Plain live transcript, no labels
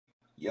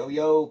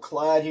Yo,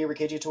 Clyde here with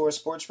KJ Tour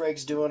Sports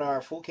Breaks doing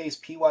our full case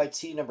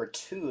PYT number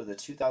 2 of the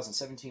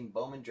 2017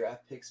 Bowman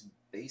Draft Picks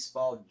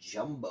Baseball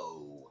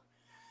Jumbo.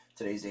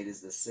 Today's date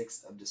is the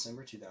 6th of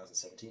December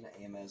 2017.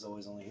 I am, as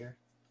always, only here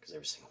because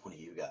every single one of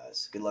you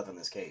guys. Good luck on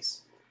this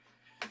case.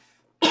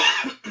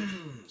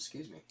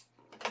 Excuse me.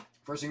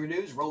 First thing we do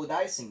is roll the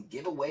dice and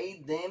give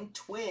away them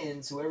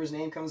twins. Whoever's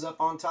name comes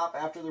up on top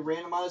after the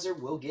randomizer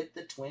will get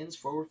the twins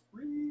for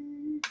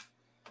free.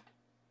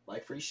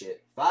 Like free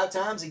shit. 5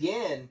 times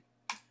again.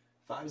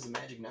 5 is the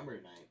magic number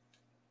tonight.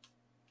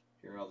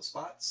 Here are all the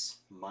spots,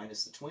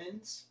 minus the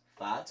twins.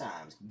 5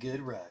 times.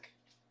 Good luck.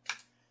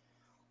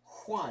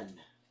 1,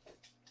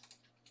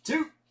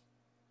 2,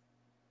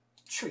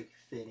 3,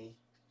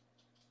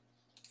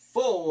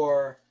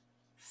 4,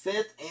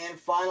 5th and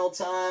final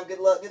time. Good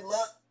luck,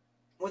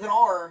 with an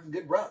R.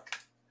 Good luck.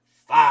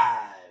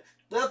 5.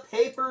 The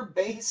paper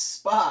base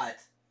spot.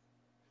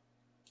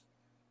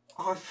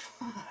 On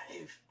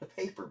 5. The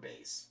paper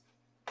base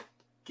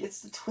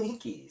gets the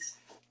Twinkies.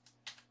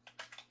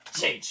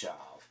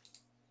 J-Chov.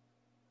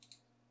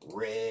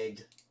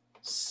 Rigged.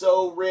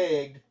 So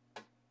rigged.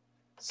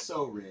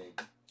 So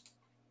rigged.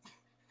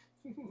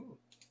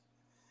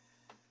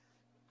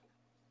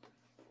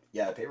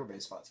 Yeah, the paper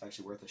base spot's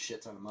actually worth a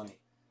shit ton of money.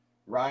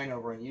 Ryan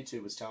over on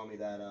YouTube was telling me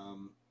that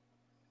the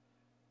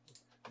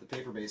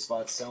paper base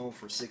spot's selling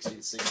for $60 to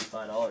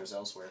 $65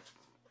 elsewhere.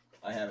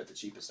 I have it the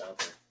cheapest out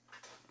there.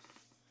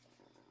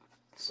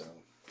 So,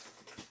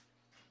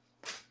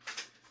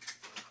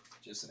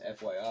 just an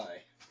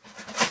FYI.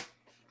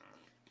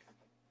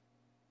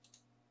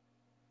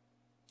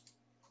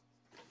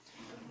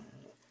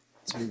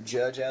 Let's move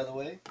Judge out of the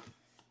way.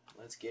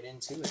 Let's get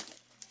into it.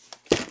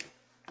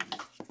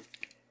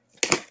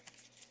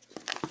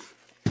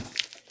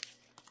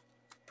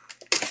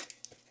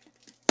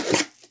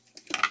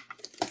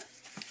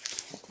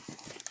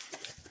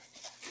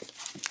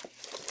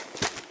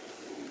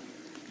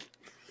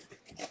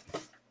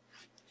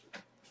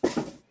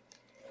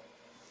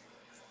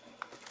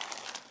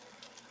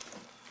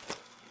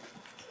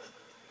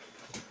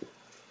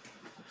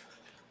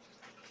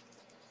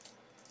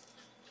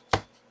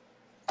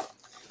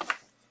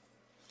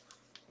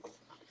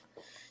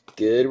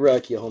 Good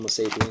luck, you Homo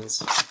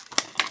sapiens.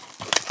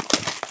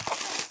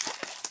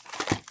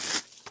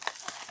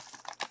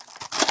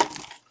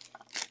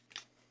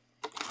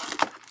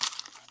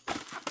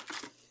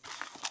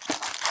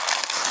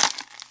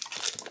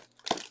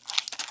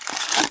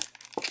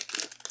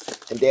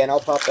 And Dan, I'll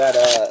pop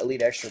that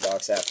Elite Extra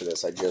box after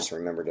this. I just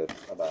remembered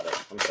about it.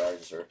 I'm sorry,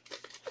 sir.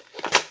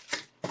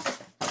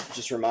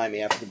 Just remind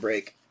me after the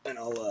break, and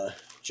I'll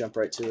jump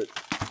right to it.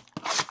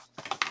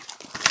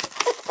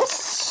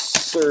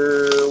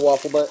 Sir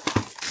Waffle Butt.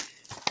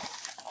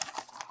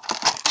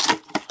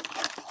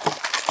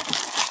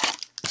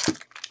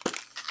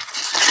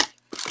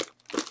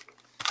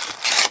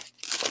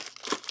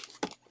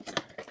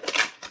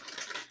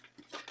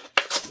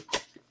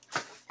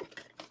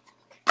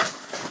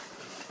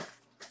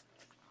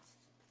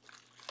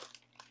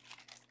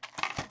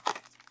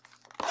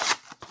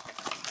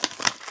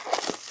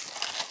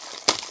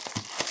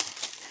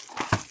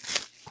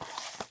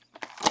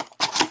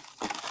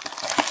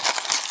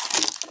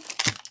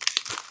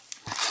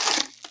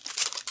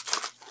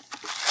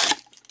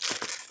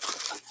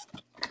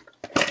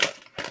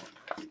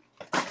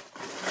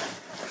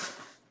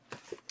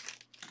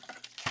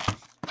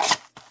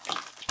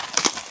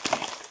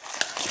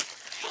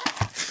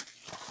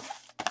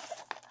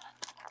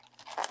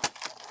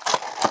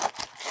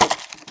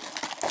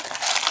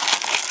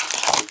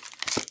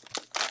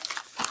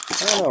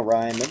 I don't know,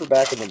 Ryan. Remember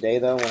back in the day,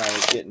 though, when I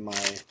was getting my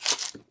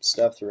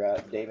stuff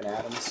throughout Dave and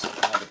Adams,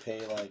 I had to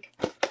pay, like,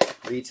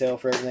 retail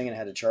for everything and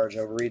had to charge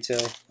over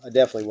retail? I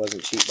definitely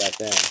wasn't cheap back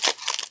then.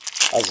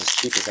 I was as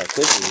cheap as I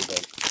could be,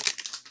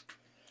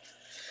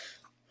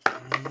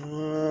 but...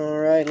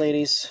 Alright,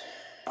 ladies.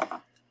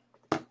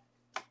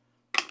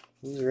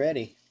 Who's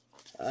ready?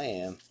 I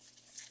am.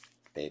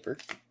 Paper.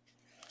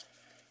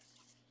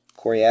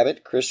 Corey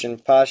Abbott, Christian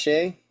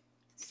Pache,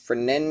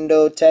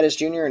 Fernando Tatis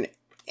Jr., and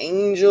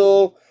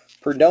Angel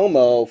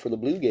Perdomo for the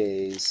Blue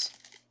Jays.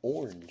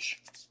 Orange.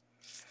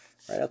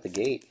 Right out the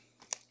gate.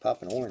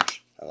 Popping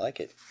orange. I like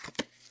it.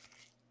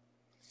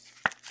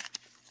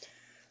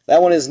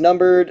 That one is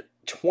numbered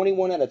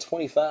 21 out of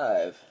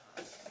 25.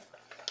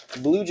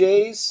 Blue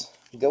Jays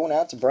going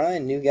out to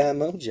Brian, New Guy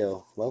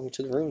Mojo. Welcome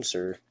to the room,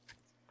 sir.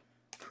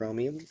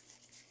 Chromium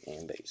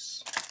and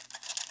base.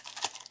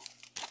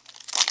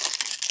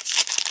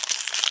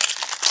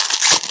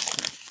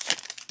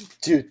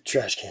 Dude,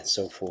 trash can's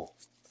so full.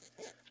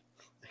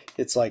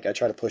 It's like I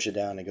try to push it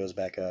down and it goes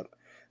back up.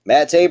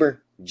 Matt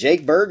Tabor,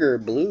 Jake Berger,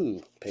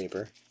 blue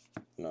paper.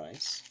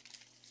 Nice.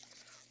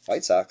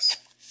 White Sox.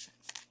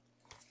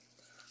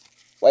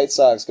 White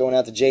Sox going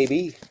out to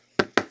JB.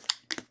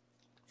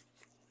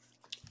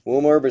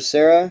 Wilmer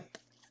Becerra.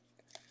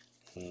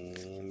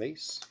 And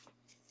base.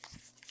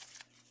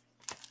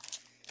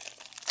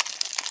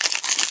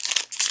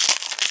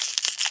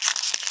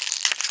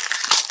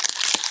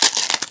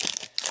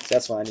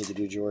 That's what I need to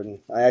do,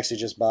 Jordan. I actually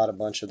just bought a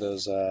bunch of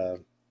those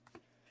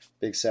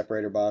big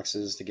separator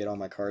boxes to get all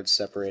my cards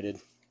separated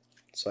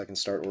so I can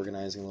start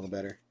organizing a little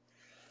better.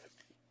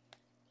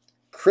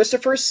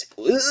 Christopher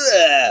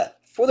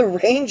for the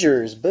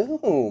Rangers.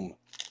 Boom.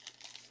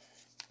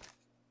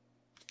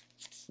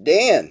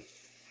 Dan.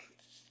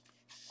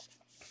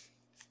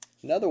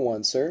 Another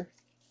one, sir.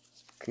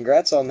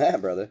 Congrats on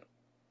that, brother.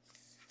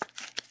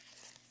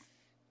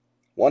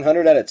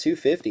 100 out of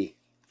 250.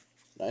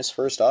 Nice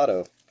first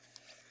auto.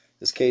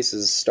 This case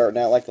is starting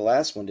out like the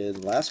last one did.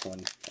 The last one,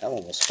 that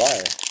one was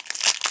fire.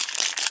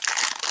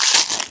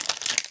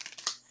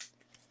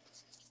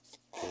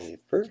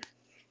 Paper.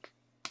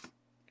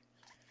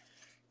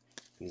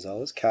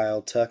 Gonzalez,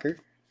 Kyle Tucker,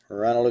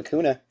 Ronald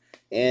Acuna,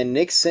 and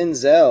Nick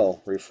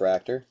Senzel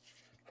refractor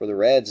for the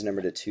Reds,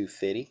 number to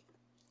 250.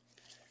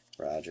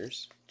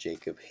 Rogers,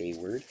 Jacob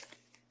Hayward.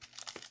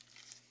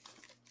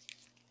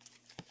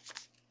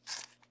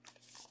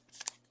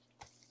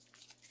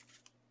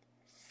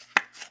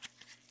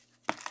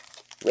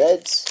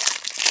 Reds.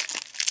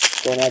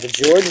 Going out to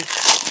Jordan.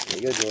 There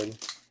you go, Jordan.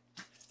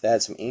 If that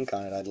had some ink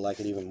on it, I'd like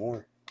it even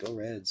more. Go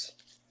Reds.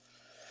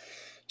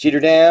 Jeter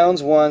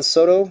Downs, Juan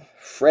Soto,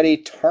 Freddie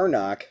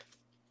Tarnok.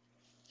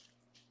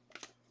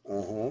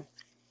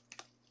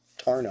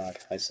 Tarnok,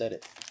 I said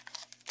it.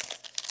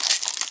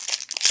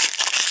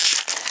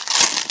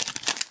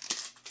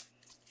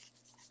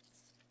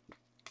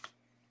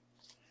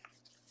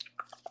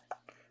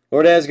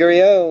 Lourdes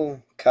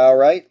Gurriel, Kyle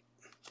Wright.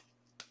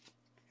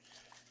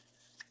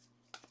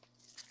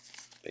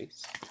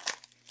 Base.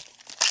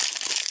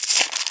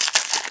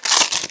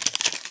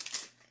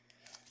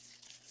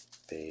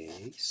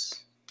 Base.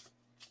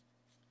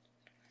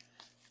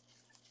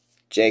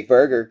 Jake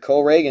Berger,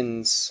 Cole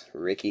Reagans,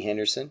 Ricky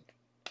Henderson.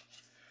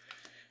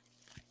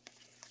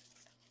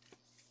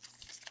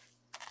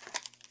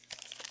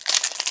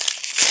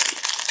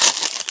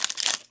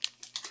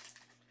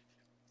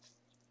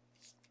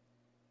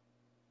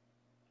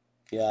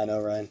 Yeah, I know,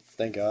 Ryan.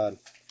 Thank God.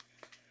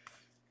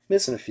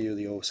 Missing a few of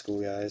the old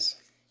school guys.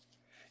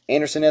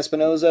 Anderson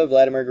Espinoza,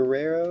 Vladimir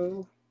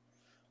Guerrero.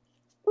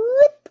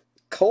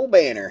 Cole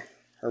Banner,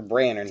 or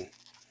Brannon,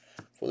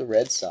 for the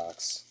Red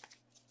Sox.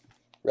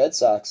 Red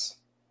Sox.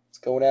 It's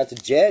going out to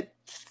Jed.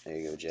 There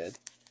you go, Jed.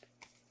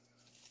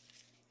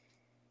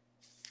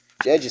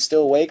 Jed, you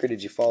still awake, or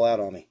did you fall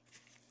out on me?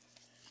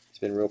 It's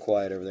been real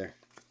quiet over there.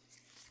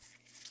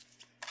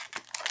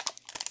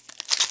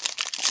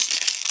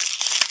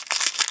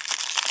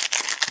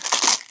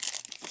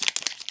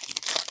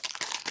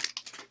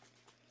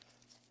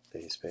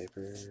 Base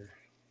paper.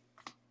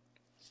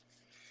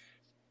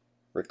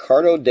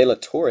 Ricardo De La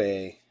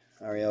Torre,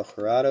 Ariel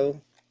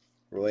Jurado,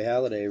 Roy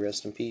Halladay,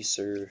 rest in peace,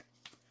 sir.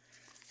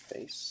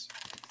 Base.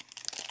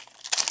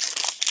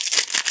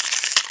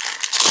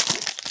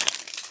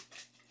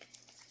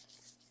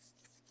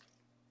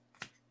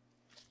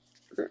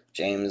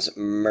 James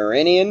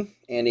Marinian,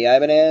 Andy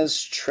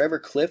Ibanez, Trevor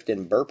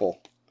Clifton, Burple.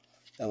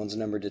 That one's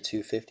numbered to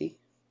 250.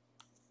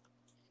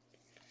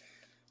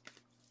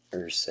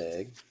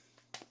 Urseg,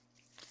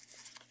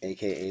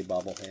 a.k.a.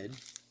 Bobblehead.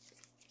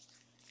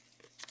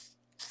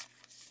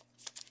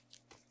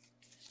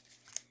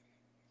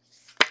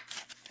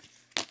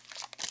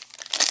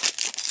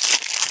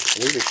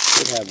 I believe it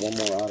should have one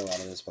more auto out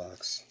of this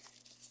box.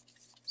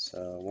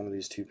 So one of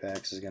these two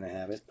packs is going to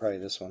have it. Probably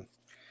this one.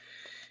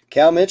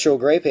 Cal Mitchell,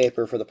 gray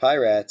paper for the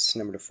Pirates,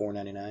 number to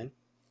 499.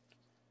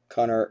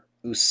 Connor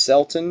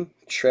Uselton,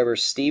 Trevor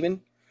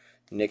Stephen,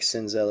 Nick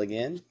Senzel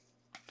again.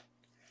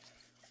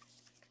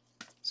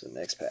 So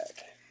next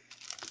pack.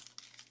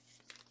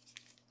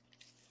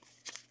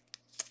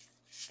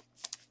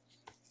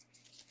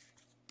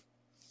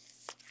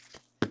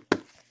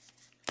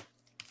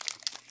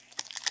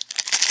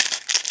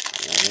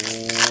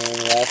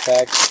 And last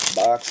pack,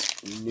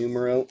 box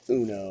numero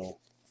uno.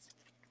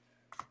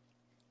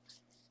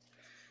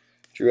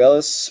 Drew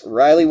Ellis,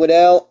 Riley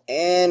Waddell,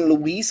 and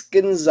Luis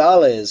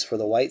Gonzalez for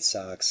the White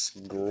Sox.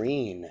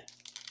 Green.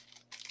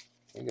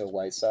 There you go,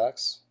 White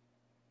Sox.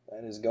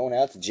 That is going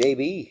out to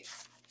JB.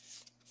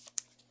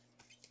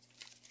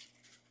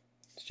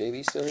 Is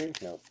JB still here?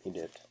 Nope, he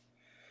dipped.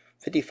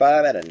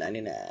 55 out of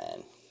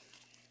 99.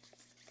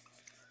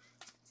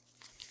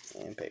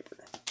 And paper.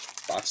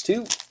 Box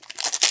 2.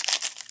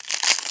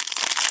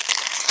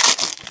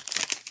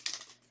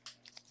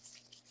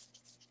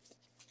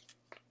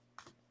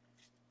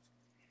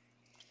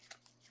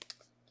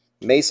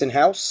 Mason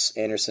House,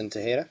 Anderson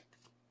Tejeda.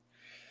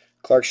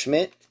 Clark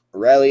Schmidt,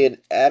 Riley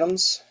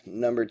Adams,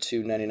 number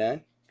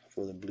 299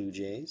 for the Blue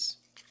Jays.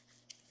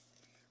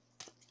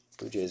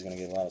 Blue Jays going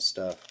to get a lot of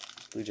stuff.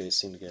 Blue Jays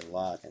seem to get a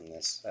lot in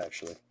this,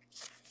 actually.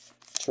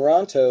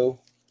 Toronto,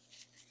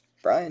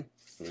 Brian,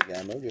 you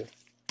got Mojo.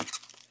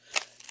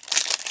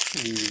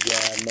 You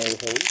got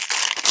Mojo.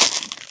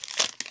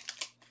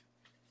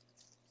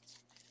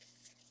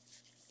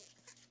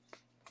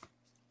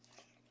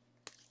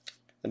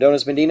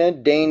 Adonis Medina,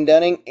 Dane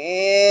Dunning,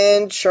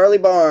 and Charlie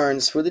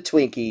Barnes for the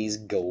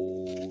Twinkies.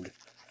 Gold.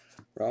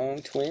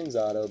 Wrong Twins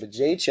auto. But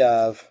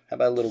J-Chav, how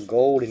about a little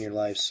gold in your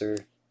life, sir?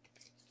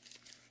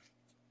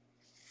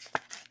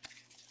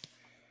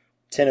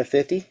 10 of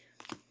 50.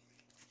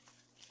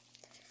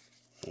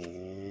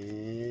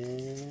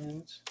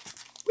 And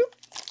whoop.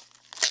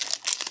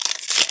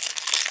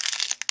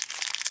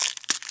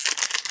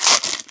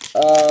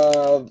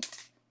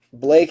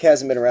 Blake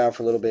hasn't been around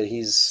for a little bit.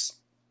 He's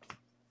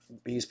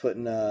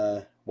putting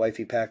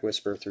Wifey Pack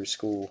Whisper through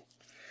school.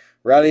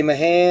 Robbie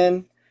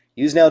Mahan,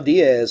 Yusnel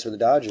Diaz for the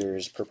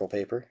Dodgers, purple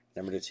paper,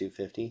 number to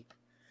 250.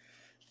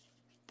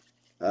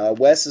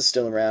 Wes is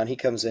still around. He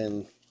comes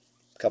in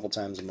a couple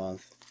times a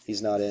month.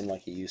 He's not in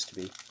like he used to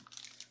be.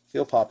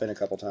 He'll pop in a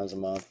couple times a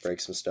month, break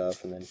some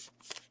stuff, and then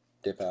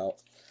dip out.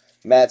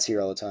 Matt's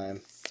here all the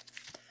time.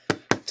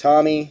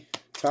 Tommy's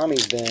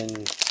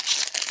been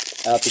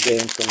out the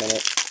game for a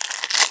minute.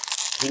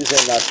 He was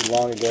in not too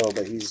long ago,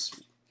 but he's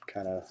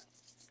kind of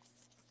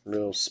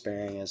real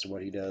sparing as to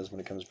what he does when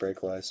it comes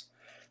break-wise.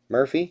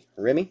 Murphy,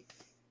 Remy,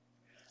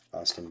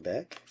 Austin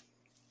Beck,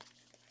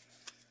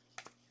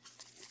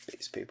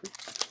 base paper.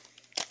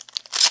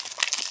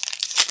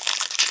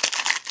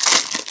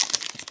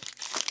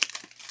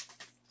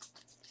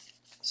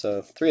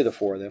 So 3 of the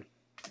 4 of them.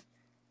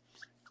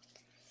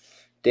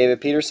 David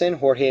Peterson,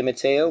 Jorge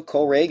Mateo,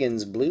 Cole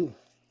Reagan's blue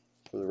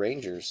for the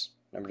Rangers,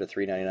 number to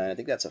 399. I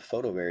think that's a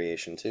photo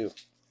variation too.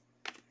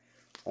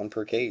 1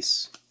 per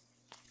case.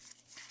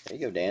 There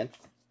you go, Dan.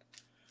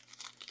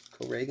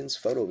 Cole Reagan's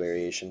photo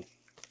variation.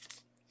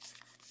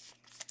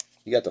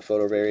 You got the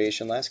photo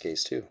variation last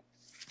case too.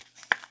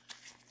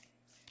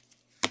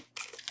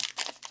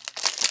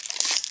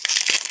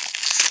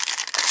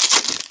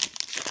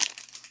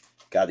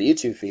 God, the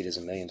YouTube feed is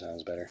a million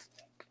times better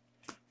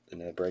than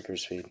the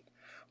Breakers feed.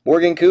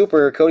 Morgan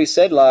Cooper, Cody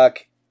Sedlock,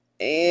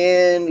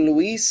 and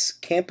Luis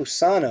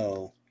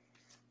Campusano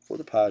for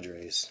the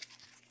Padres.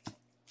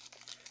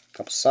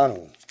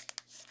 Campusano.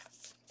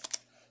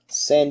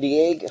 San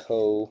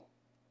Diego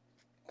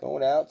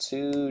going out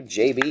to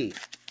JB.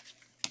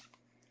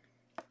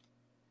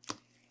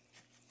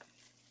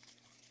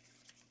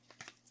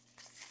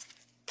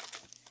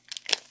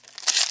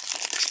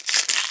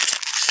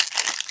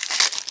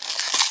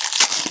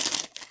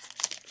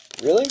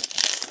 Really?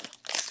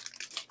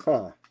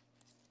 Huh.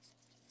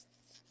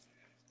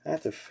 I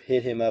have to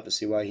hit him up and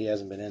see why he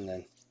hasn't been in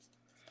then.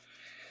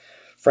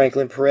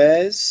 Franklin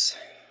Perez,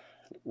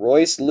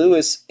 Royce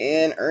Lewis,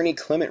 and Ernie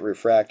Clement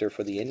refractor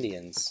for the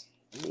Indians.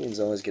 Indians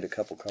always get a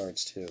couple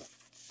cards too.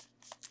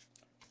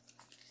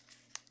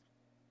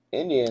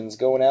 Indians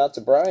going out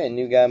to Brian,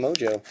 New Guy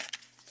Mojo.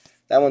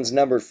 That one's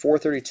numbered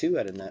 432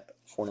 out of that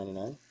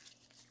 499.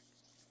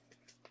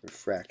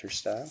 Refractor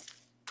style.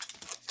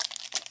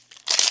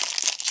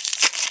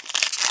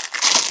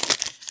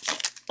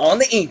 On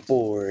the ink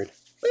board.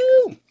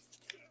 Woo!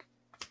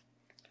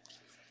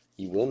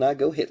 You will not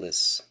go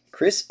hitless.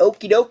 Chris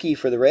Okidoki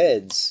for the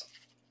Reds.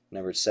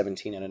 Number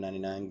 17 out of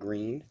 99.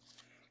 Green.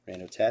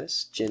 Rando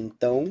Tatis. Jin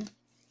Thome.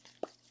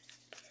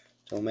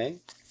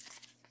 Tome.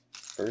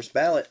 First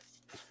ballot.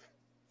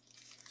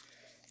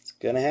 It's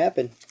going to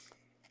happen.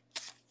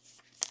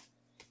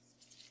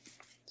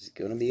 He's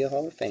going to be a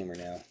Hall of Famer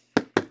now.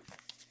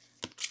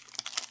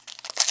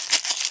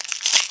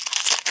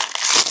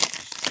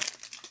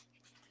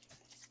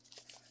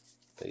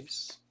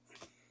 Base.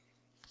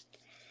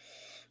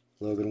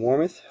 Logan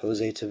Warmoth,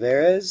 Jose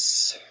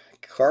Taveras,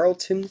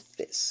 Carlton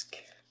Fisk.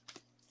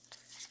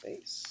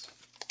 Base.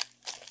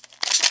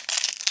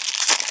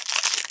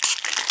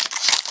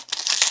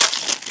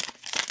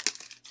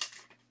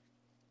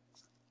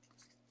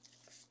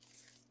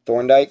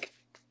 Thorndike,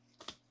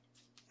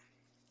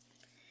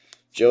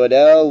 Joe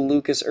Adell,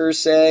 Lucas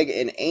Urseg,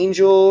 and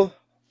Angel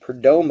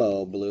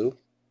Perdomo blue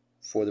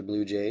for the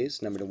Blue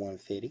Jays, number to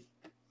 150.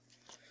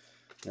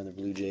 Another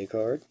Blue Jay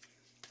card.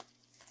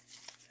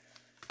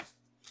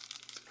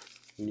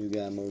 New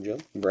Guy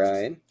Mojo.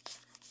 Brian.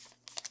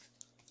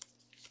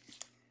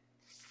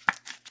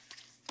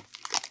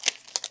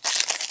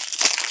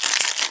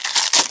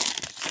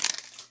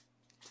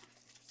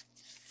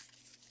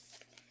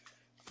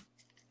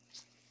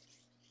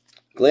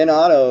 Glenn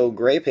Otto,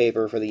 gray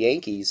paper for the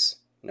Yankees.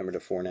 Number to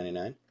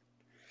 499.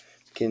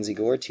 Kinsey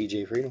Gore,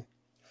 TJ Friedel.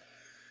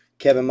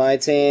 Kevin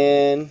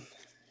Maitan.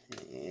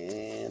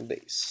 And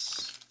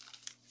base.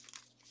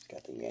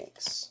 Got the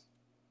Yanks.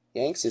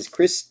 Yanks is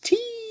Chris T.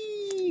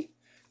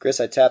 Chris,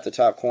 I tapped the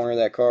top corner of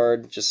that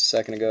card just a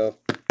second ago.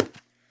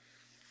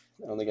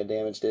 I don't think I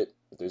damaged it.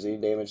 If there's any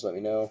damage, let me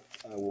know.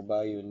 I will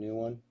buy you a new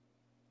one.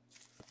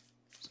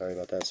 Sorry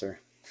about that, sir.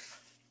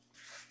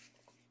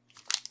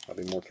 I'll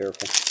be more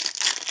careful.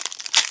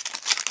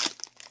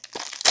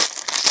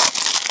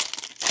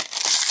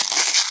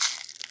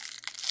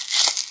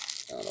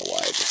 I don't know why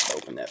I just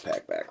opened that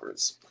pack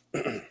backwards.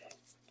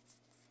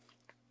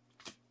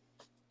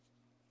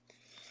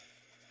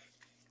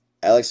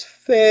 Alex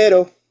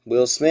Fado,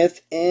 Will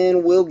Smith,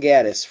 and Will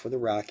Gaddis for the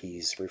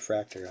Rockies.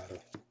 Refractor auto.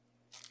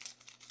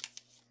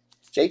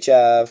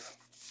 J-Chav.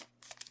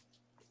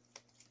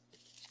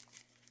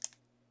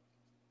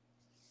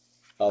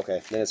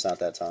 Okay, then it's not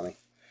that, Tommy.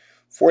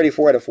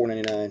 484 out of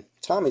 499.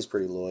 Tommy's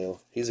pretty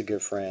loyal. He's a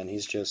good friend.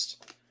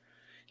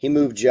 He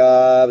moved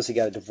jobs. He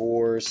got a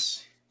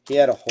divorce. He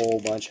had a whole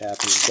bunch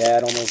happen. His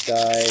dad almost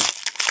died.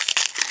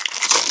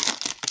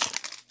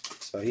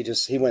 So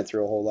he went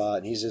through a whole lot.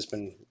 And he's just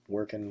been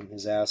working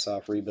his ass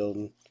off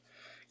rebuilding.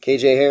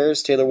 KJ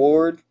Harris, Taylor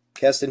Ward,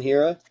 Keston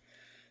Hiura,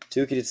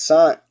 Tuki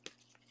Toussaint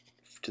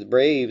to the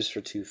Braves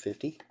for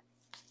 250.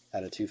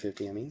 Out of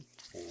 250, I mean.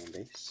 And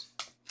base.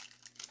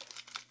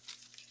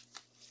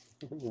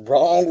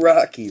 Wrong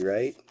Rocky,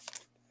 right?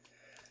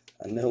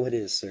 I know it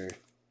is, sir.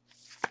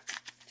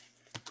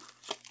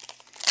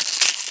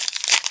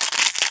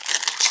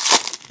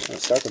 I'm going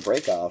to start the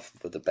break off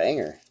with a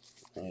banger.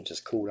 And it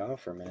just cooled off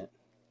for a minute.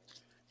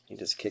 He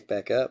just kicked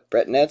back up.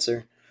 Brett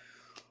Netzer.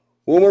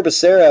 Wilmer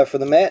Becerra for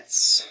the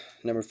Mets.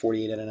 Number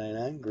 48 out of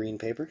 99. Green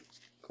paper.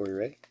 Corey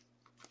Ray.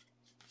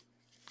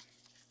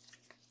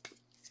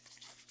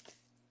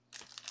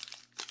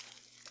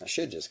 I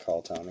should just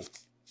call Tommy.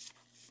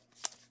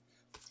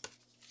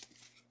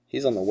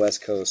 He's on the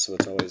West Coast, so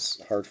it's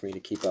always hard for me to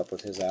keep up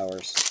with his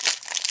hours.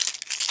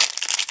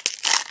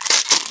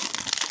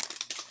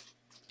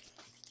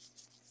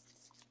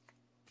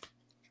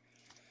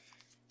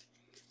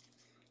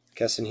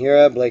 Keston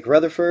Hiura, Blake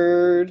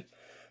Rutherford,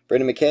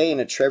 Brendan McKay,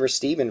 and a Trevor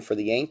Stephen for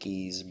the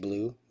Yankees.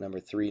 Blue, number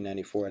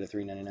 394 out of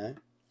 399.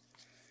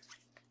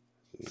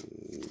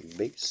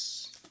 Base.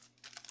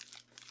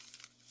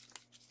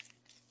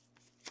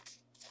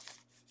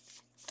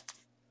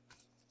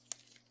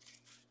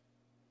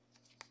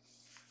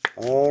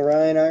 All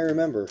right, I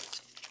remember.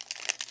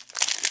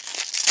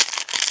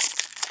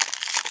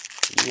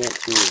 You went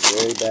through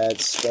a very bad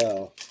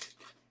spell.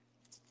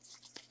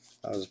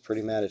 I was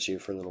pretty mad at you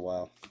for a little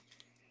while.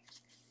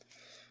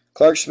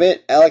 Clark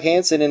Schmidt, Alec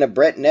Hansen, and a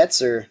Brett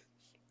Netzer.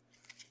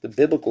 The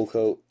biblical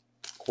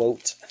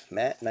quote,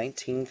 Matt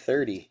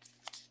 1930,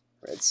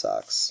 Red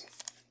Sox.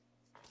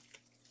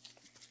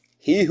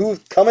 He who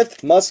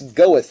cometh must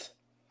goeth.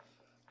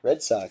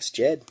 Red Sox,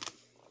 Jed.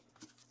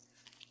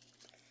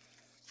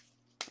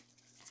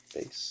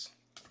 Base.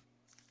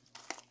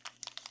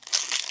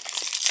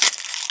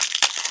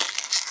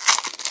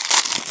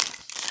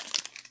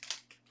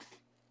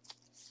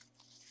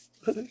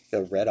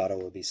 A red auto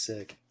would be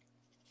sick.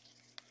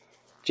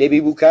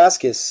 JB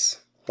Bukauskas,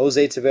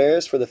 Jose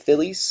Taveras for the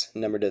Phillies,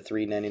 numbered to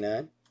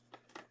 399.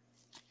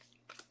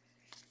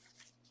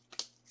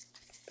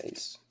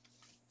 Base.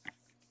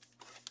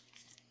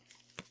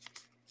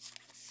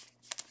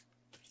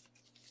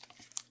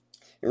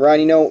 And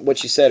Ryan, you know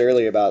what you said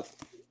earlier about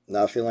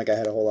not feeling like I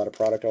had a whole lot of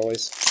product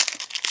always?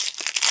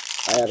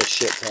 I have a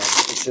shit ton.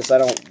 It's just I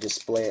don't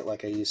display it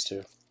like I used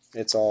to.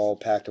 It's all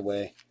packed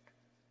away.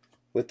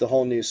 With the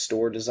whole new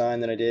store design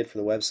that I did for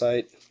the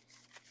website,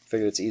 I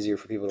figured it's easier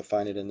for people to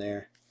find it in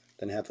there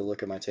than have to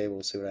look at my table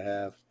to see what I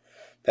have.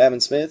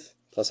 Pavin Smith,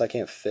 plus I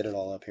can't fit it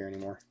all up here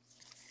anymore.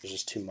 There's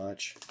just too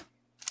much.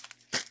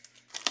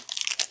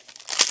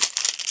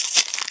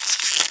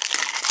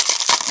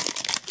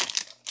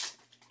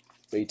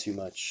 Way too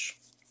much.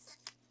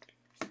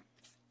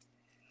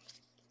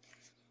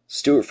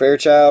 Stuart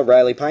Fairchild,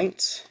 Riley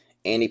Pint,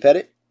 Andy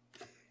Pettit.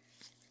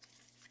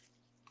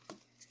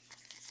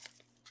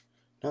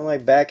 Not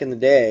like back in the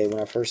day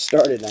when I first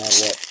started and I had,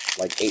 what,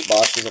 like 8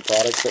 boxes of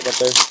product sitting up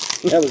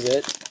there? That was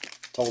it.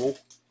 Total.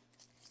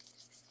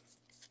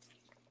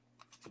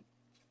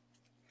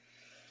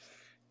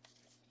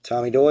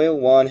 Tommy Doyle,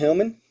 Juan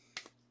Hillman,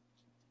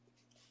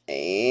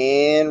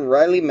 and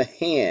Riley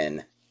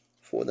Mahan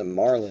for the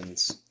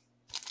Marlins.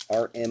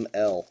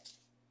 RML.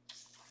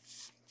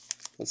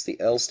 What's the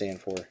L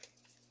stand for?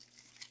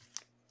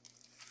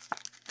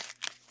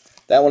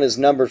 That one is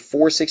numbered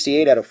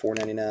 468 out of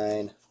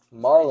 499.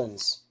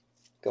 Marlins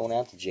going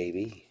out to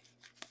JB.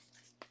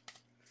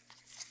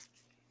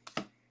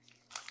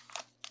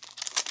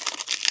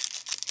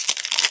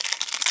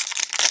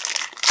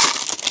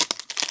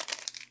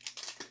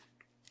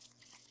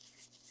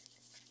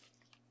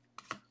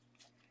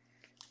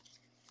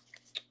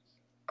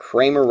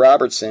 Kramer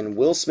Robertson,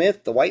 Will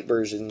Smith, the white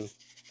version,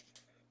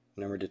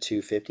 numbered to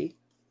 250.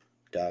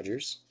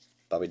 Dodgers,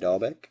 Bobby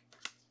Dahlbeck,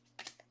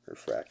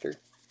 refractor,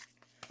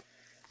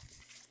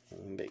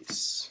 and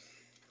base.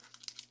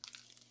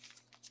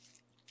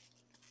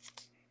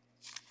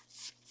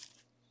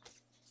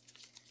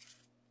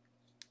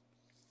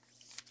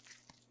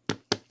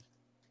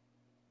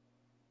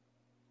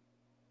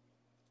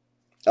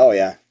 Oh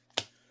yeah.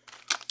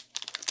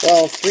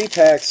 Well, 3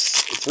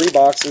 packs, 3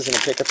 boxes in a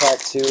picker pack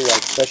too,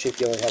 like especially if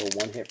you only have a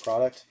 1-hit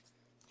product,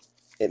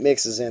 it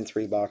mixes in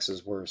 3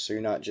 boxes worth, so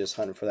you're not just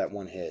hunting for that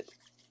 1 hit.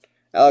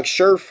 Alex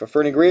Scherf,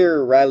 Fernie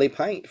Greer, Riley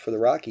Pint for the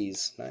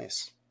Rockies.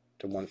 Nice.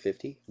 To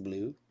 150,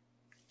 blue.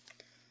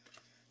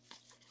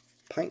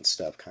 Pint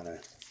stuff kind of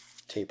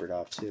tapered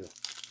off too.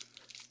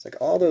 It's like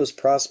all those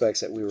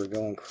prospects that we were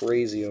going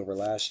crazy over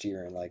last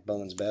year and like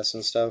Bowman's Best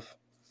and stuff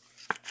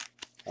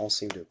all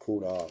seem to have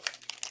cooled off.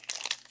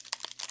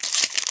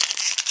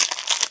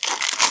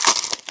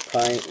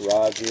 Pint,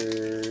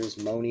 Rogers,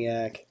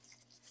 Moniak.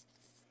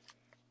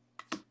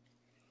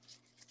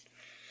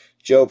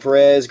 Joe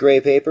Perez, gray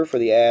paper for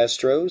the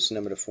Astros,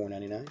 number to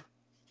 499.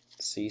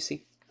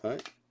 CeCe,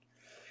 Hunt,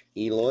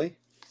 Eloy,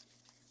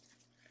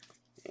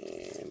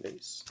 and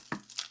base.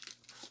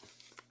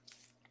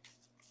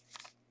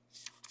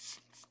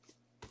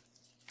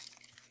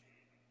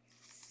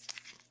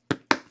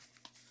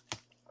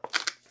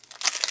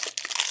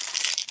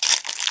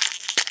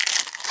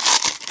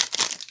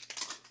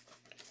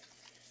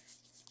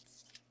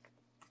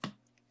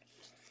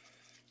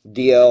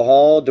 DL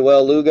Hall,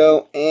 Duel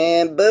Lugo,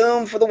 and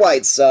boom for the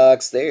White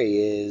Sox. There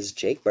he is,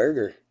 Jake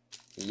Berger.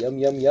 Yum,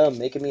 yum, yum,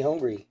 making me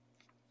hungry.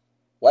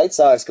 White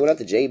Sox going out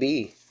to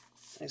JB.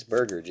 Nice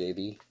burger,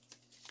 JB.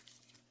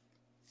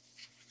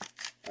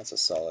 That's a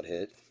solid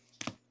hit.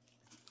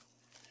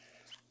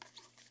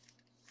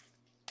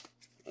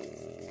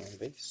 And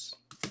base.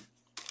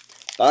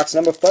 Box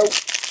number 4.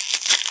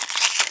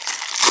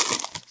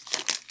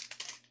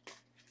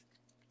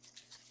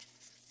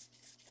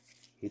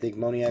 You think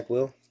Moniak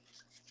will?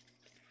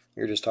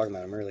 We were just talking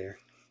about him earlier.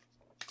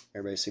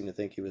 Everybody seemed to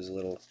think he was a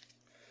little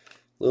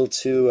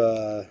too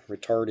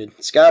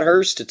retarded. Scott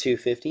Hurst to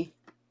 250.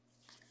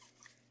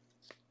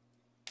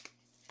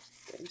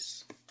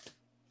 Base.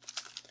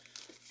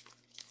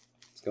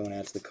 It's going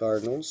out to the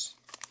Cardinals.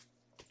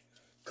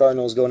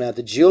 Cardinals going out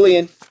to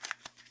Julian.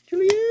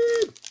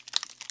 Julian!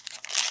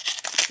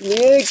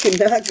 Julian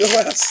cannot go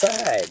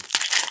outside.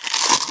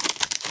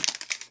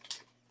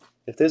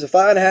 If there's a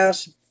fire in the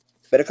house,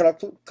 better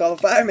call a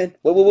fireman.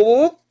 Whoa, whoa, whoa,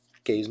 whoa.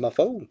 Okay, use my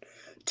phone.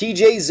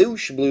 TJ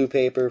Zoosh, blue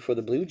paper for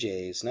the Blue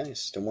Jays.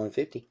 Nice. To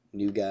 150.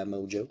 New guy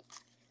mojo.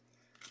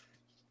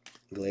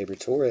 Gleyber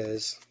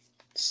Torres.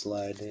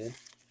 Slide in.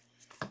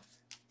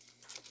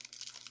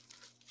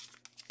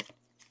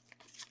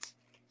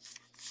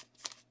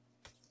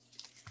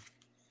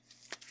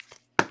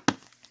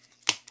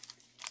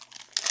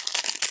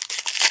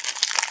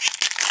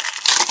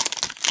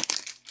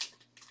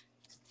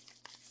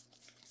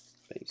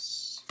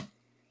 Base.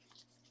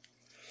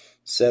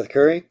 Seth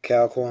Curry,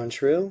 Cal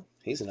Quantrill.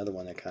 He's another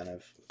one that kind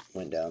of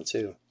went down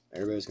too.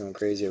 Everybody's going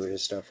crazy over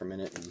his stuff for a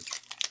minute, and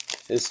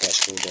his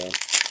stuff's cooled down.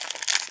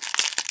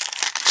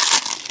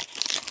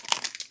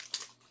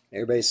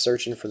 Everybody's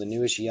searching for the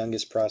newest,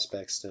 youngest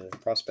prospects to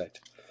prospect.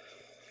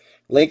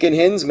 Lincoln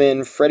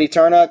Hinsman, Freddie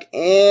Tarnock,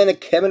 and a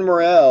Kevin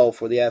Morrell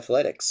for the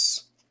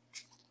Athletics.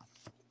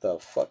 The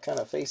fuck kind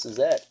of face is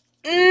that?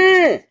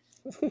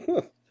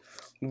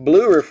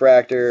 Blue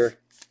refractor,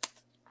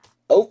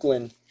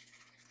 Oakland.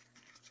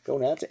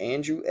 Going out to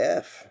Andrew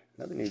F.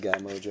 Another new guy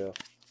mojo.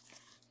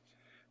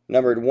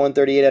 Numbered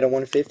 138 out of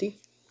 150.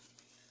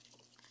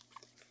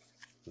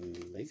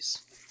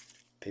 Base.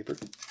 Paper.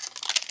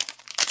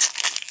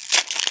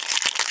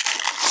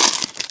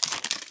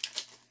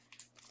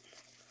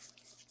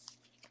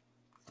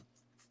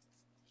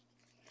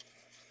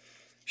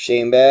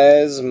 Shane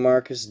Baz,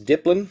 Marcus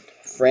Diplin,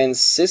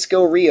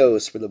 Francisco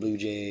Rios for the Blue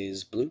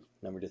Jays. Blue,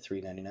 numbered to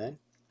 399.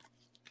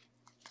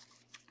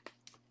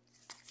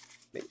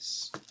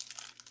 Base.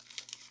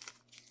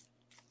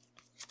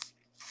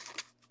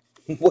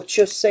 What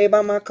you say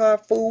about my car,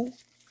 fool?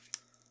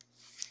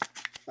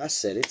 I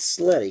said it's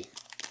slutty.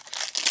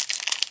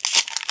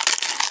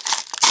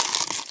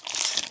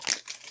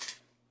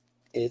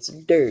 It's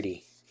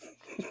dirty.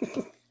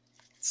 It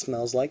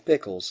smells like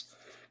pickles.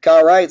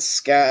 Kyle Wright,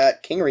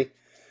 Scott Kingery,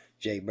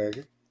 Jake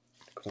Berger,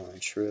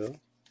 Quantrill.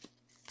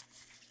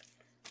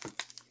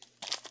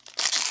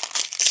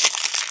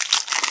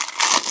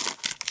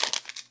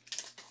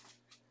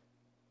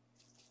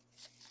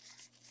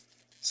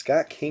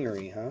 Scott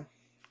Kingery, huh?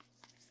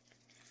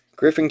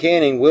 Griffin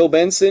Canning, Will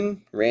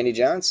Benson, Randy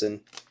Johnson.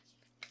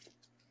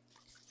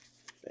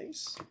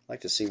 Base. I'd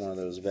like to see one of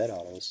those vet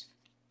autos.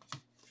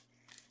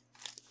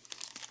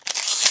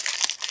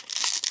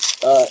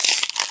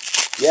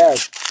 Yeah,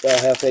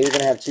 Hefe, you're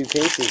going to have 2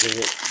 cases of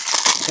it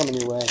coming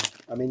your way.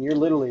 I mean, you're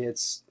literally,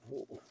 it's...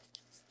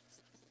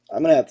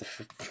 I'm going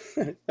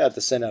to have to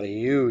send out a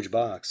huge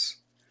box.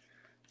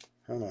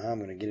 I don't know how I'm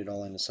going to get it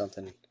all into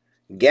something.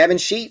 Gavin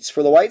Sheets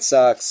for the White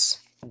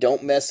Sox.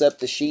 Don't mess up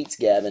the sheets,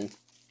 Gavin.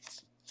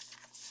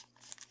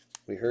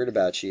 We heard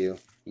about you,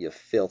 you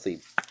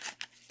filthy,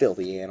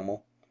 filthy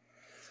animal.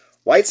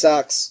 White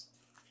Sox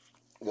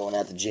going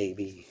out to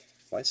JB.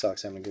 White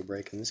Sox having a good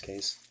break in this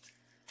case.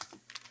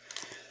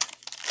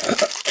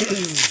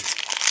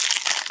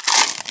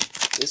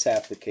 This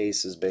half of the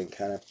case has been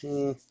kind of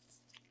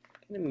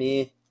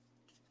meh.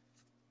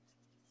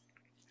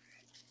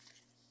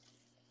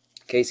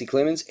 Casey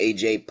Clemens,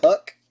 AJ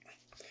Puck,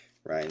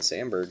 Ryan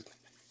Sandberg.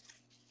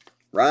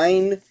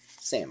 Ryan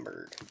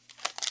Sandberg.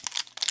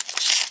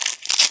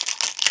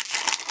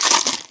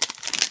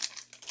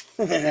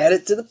 Add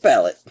it to the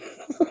palette.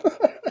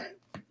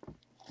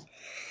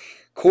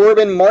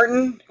 Corbin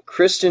Martin,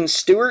 Christian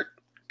Stewart,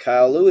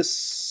 Kyle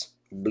Lewis.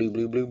 Blue,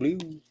 blue, blue,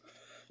 blue.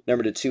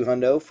 Number to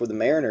 200 for the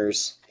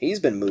Mariners. He's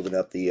been moving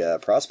up the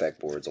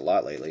prospect boards a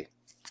lot lately.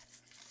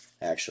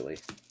 Actually.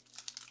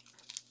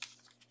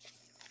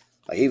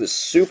 Like, he was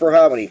super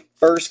hot when he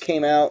first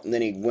came out, and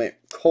then he went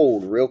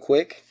cold real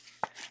quick.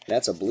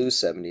 That's a blue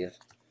 70th.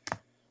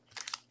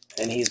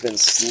 And he's been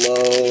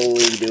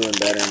slowly doing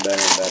better and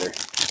better and better.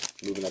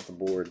 Moving up the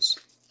boards.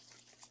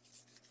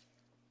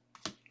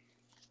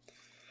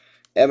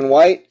 Evan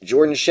White,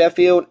 Jordan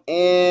Sheffield,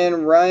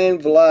 and Ryan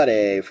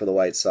Vlade for the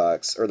White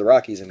Sox. Or the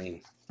Rockies, I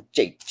mean.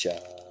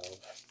 J-Chub.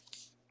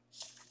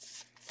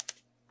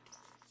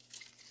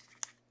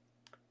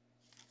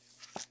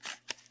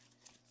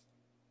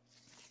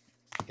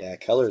 Yeah,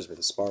 colors were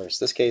the sparse.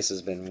 This case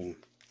has been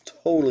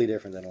totally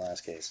different than the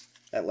last case.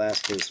 That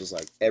last case was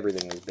like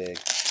everything was big.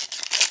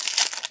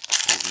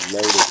 It was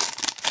loaded.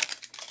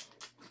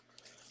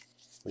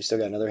 We still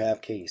got another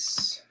half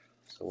case,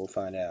 so we'll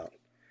find out.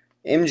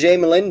 MJ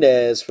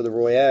Melendez for the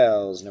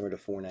Royals, number to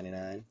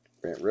 499.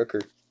 Brent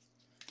Rooker.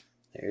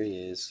 There he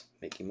is.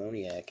 Mickey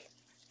Moniak.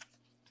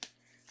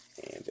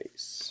 And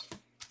base.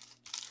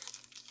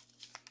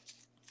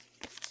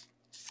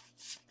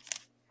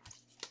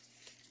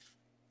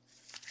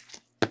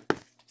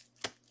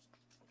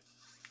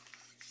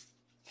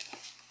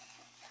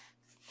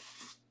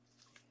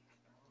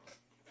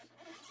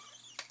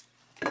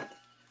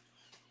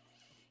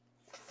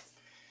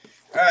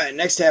 Alright,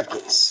 next half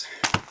case.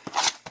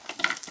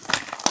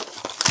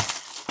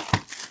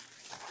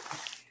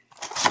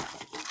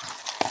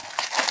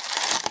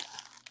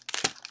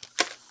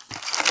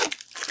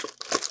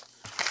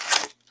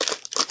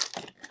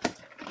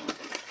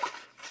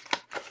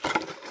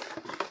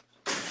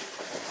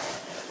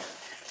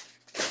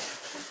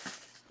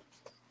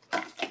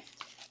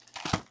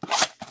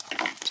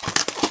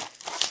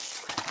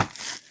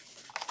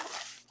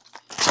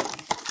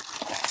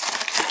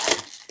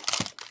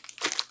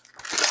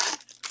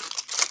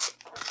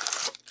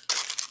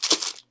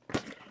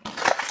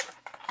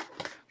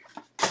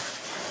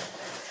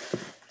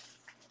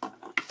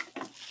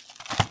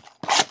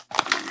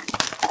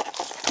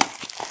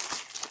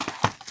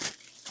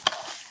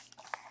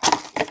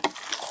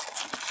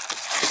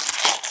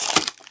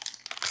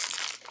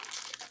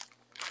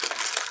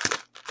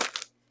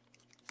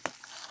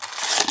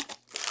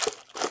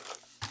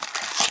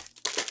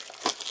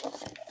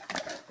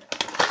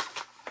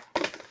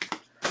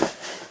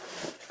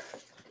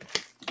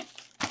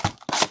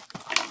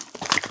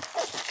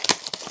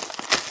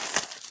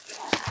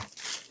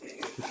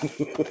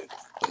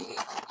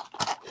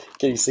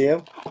 Can you see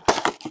him?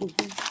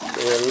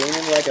 They're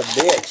leaning like a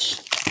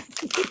bitch.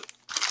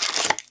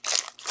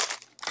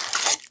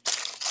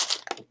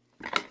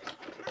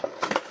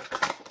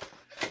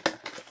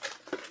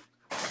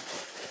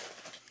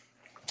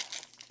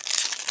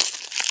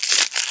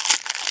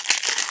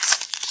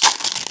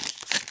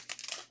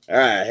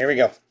 Alright, here we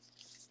go.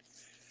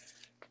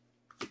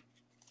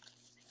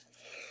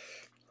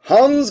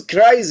 Hans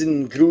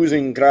Kreisen,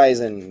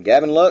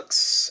 Gavin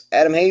Lux,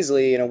 Adam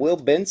Hazley, and a Will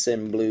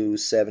Benson blue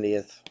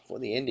 70th for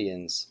the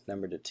Indians,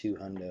 number to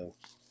 200.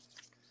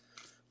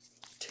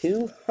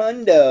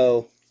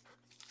 200.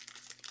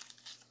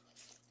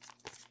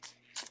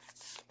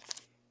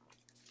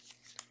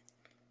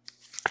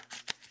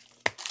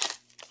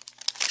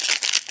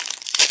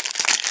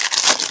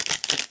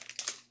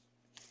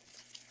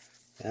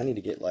 I need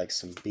to get like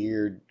some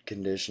beard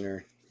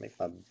conditioner. Make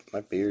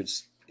my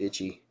beard's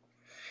itchy.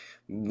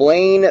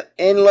 Blaine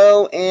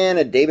Enlow and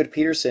a David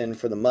Peterson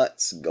for the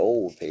Mutts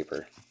gold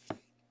paper.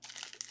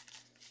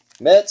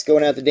 Mets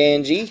going out to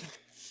Dan G.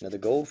 Another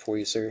gold for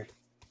you, sir.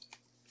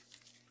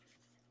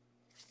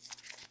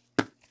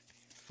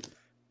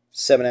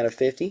 7 out of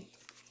 50.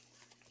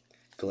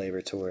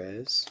 Gleyber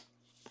Torres.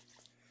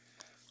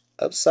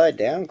 Upside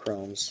down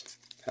chromes.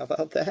 How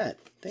about that?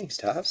 Thanks,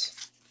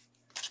 Tops.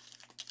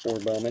 Or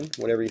Bowman,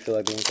 whatever you feel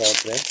like being called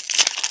today.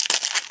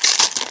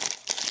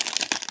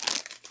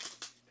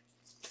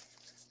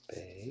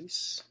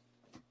 Base.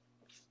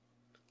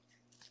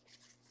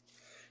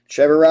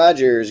 Trevor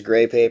Rogers,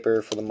 gray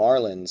paper for the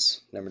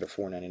Marlins, number to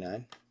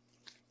 499.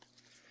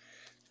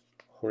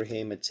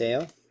 Jorge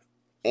Mateo.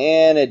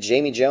 And a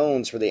Jamie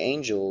Jones for the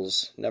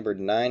Angels, numbered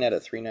 9 out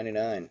of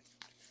 399.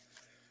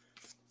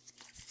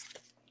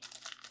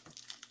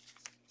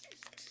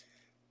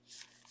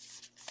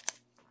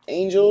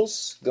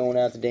 Angels going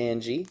out to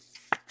Dan G.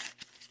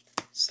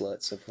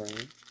 Slut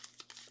Supreme.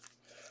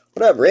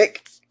 What up,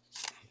 Rick?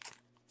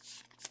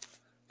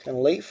 Kind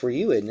of late for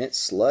you, isn't it,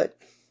 slut?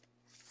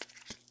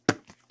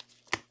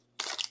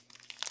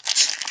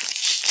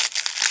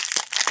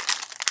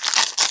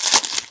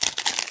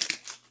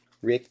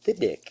 Rick the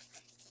Dick.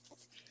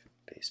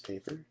 Base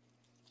paper.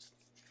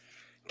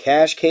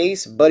 Cash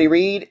case, Buddy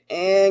Reed,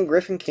 and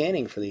Griffin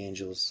Canning for the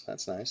Angels.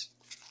 That's nice.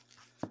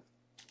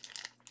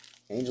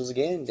 Angels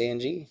again, Dan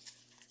G.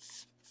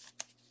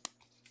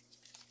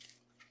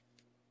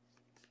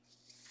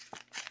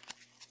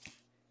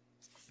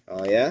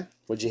 Oh, yeah?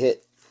 What'd you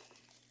hit?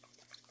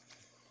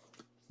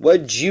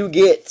 What'd you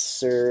get,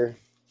 sir?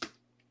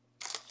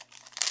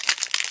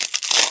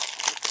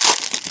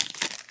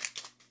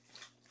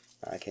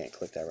 I can't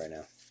click that right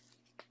now.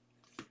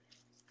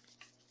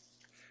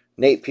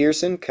 Nate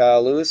Pearson,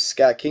 Kyle Lewis,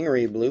 Scott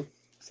Kingery blue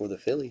for the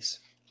Phillies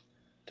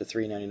to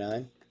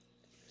 $3.99.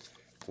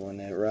 The one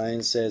that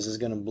Ryan says is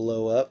going to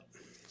blow up.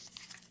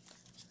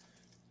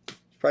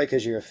 Probably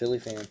because you're a Philly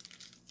fan.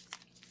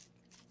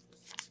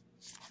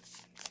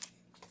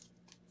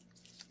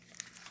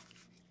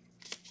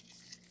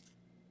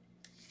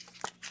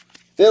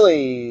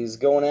 Phillies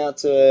going out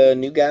to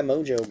New Guy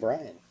Mojo,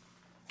 Brian.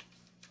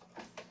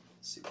 Let's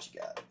see what you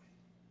got.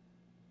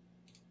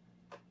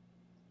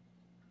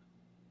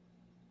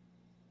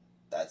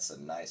 That's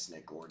a nice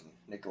Nick Gordon.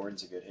 Nick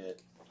Gordon's a good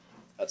hit.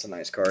 That's a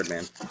nice card,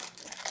 man.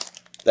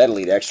 That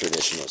Elite Extra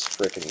Edition was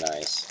freaking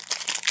nice.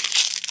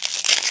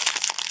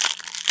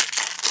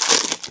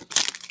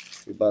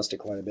 We busted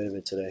quite a bit of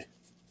it today.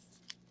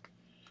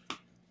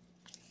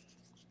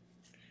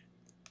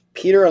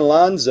 Peter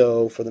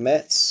Alonso for the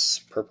Mets.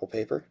 Purple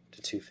paper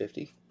to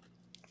 250.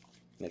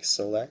 Nick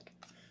Solak.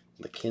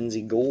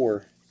 Mackenzie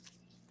Gore.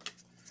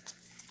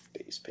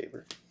 Base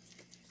paper.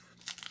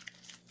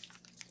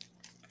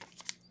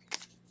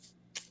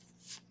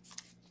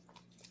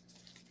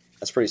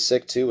 That's pretty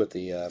sick, too, with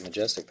the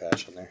Majestic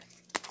patch on there.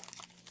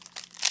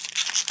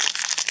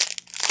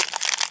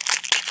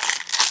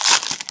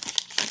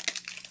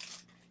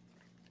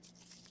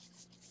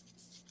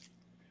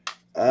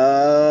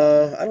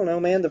 I don't know,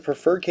 man. The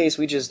preferred case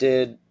we just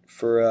did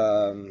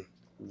for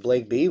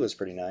Blake B was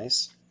pretty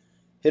nice.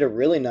 Hit a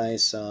really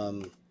nice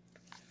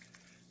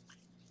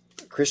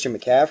Christian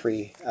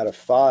McCaffrey out of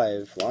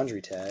 5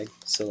 laundry tag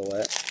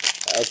silhouette.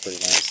 That was pretty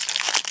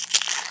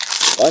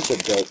nice. Bunch of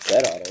dope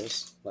vet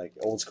autos, like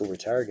old school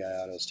retired guy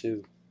autos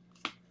too.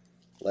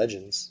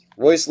 Legends.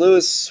 Royce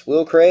Lewis,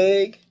 Will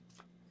Craig,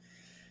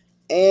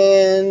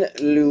 and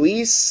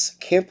Luis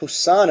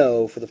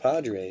Campusano for the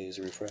Padres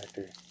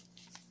refractor.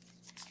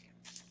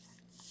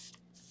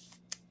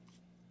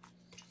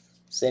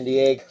 San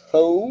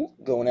Diego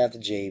going out to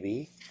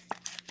JB.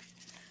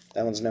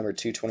 That one's number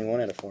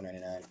 221 out of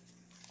 499.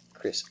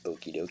 Chris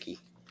Okie Dokie.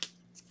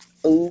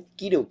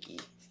 Okie Dokie.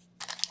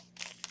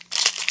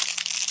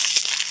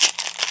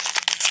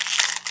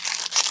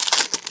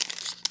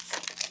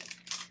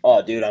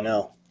 Oh, dude, I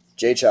know.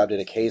 J-Chop did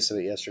a case of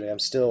it yesterday. I'm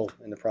still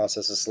in the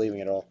process of sleeving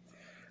it all.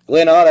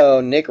 Glenn Otto,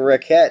 Nick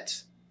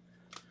Raquette.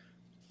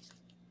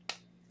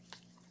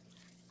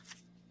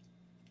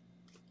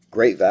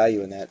 Great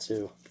value in that,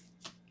 too.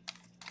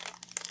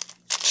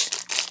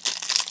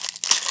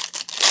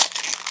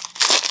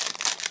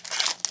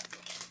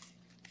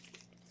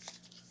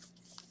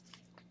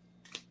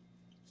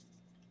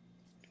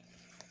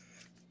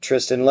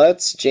 Tristan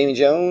Lutz, Jamie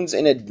Jones,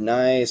 and a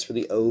nice for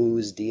the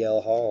O's,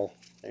 DL Hall.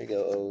 There you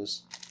go,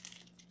 O's.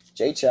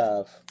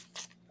 J-Chop.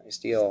 Nice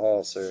DL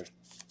Hall, sir.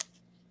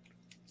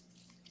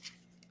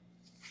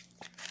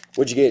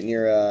 What'd you get in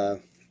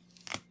your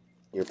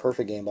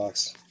perfect game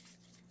box?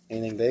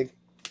 Anything big?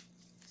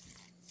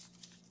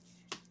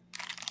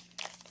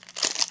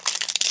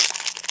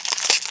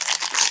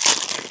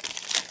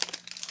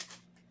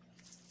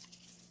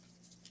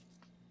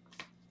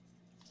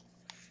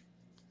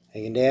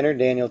 Hagen Danner,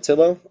 Daniel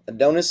Tillo,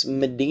 Adonis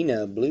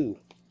Medina, blue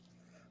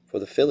for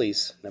the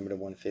Phillies, number to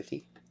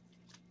 150.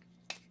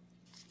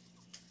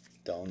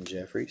 Don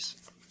Jeffries.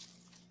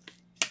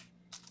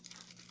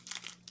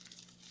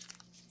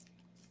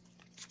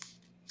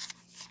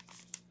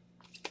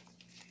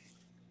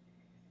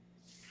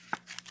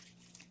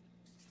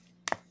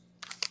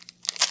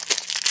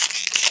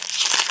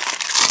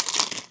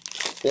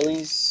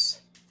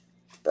 Phillies,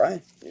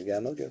 Brian, New Guy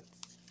Mojo.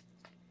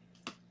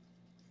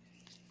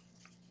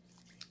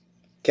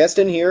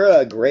 Keston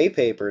Hiura, gray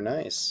paper,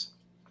 nice.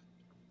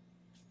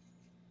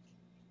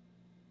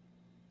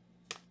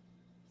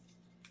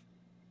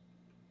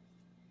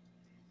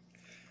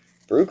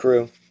 Brew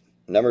Crew,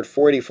 numbered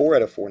 484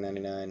 out of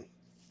 499.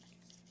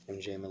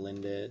 MJ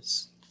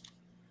Melendez.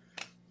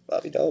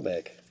 Bobby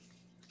Dahlbeck.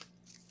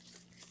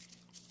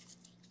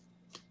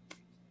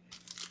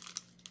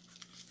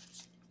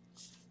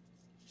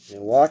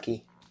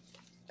 Milwaukee,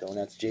 going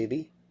out to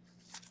JB.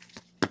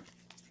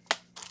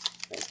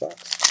 Nice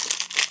box.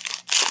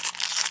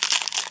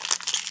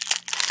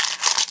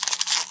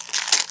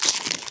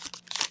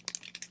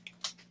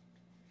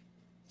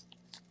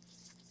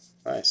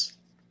 Nice.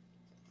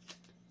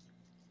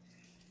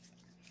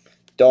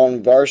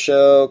 Don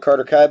Varsho,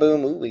 Carter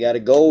Kieboom. Ooh, we got a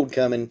gold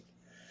coming.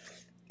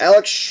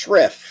 Alex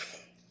Schreff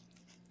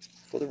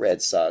for the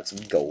Red Sox.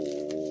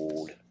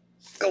 Gold.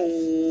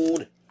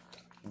 Gold.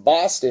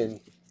 Boston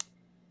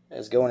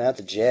is going out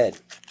to Jed.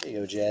 There you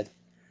go, Jed.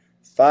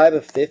 5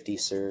 of 50,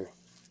 sir.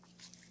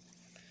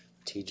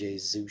 TJ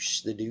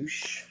Zoosh the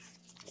douche.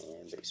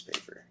 And base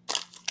paper.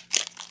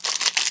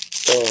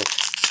 So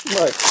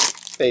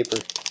much paper.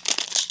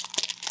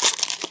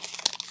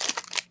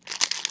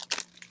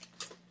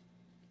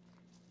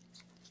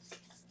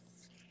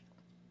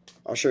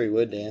 I'm sure he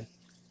would, Dan.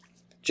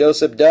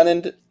 Joseph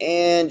Dunand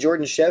and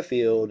Jordan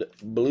Sheffield,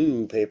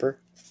 blue paper.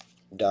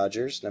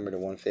 Dodgers, number to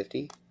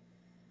 150.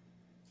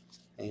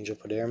 Angel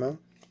Padermo.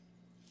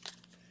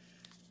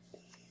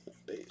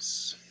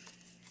 Base.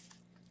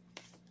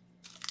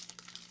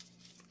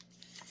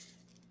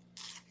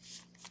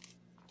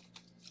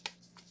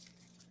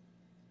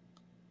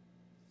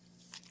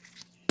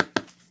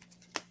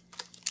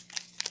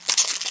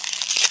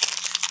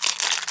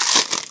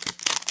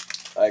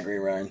 agree,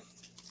 Ryan.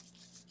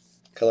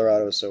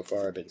 Colorado's so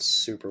far have been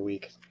super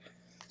weak.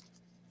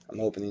 I'm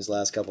hoping these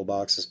last couple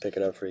boxes pick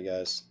it up for you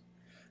guys.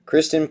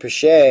 Kristen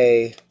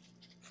Pache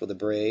for the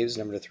Braves,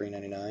 number to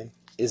 399.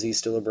 Is he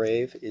still a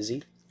Brave? Is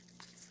he?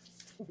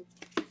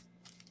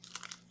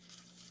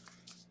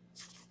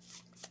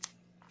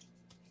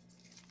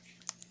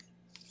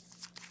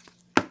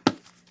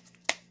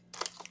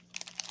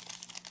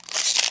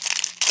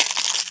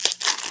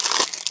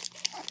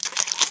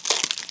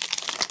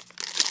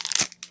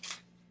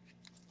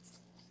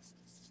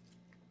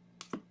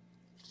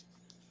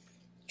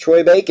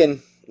 Troy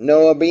Bacon,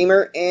 Noah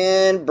Beamer,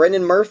 and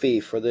Brendan Murphy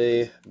for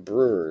the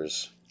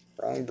Brewers.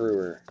 Wrong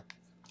Brewer.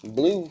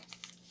 Blue.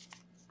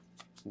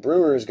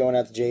 Brewers going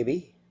out to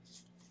JB.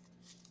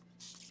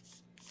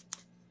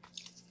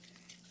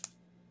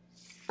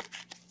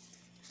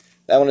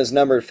 That one is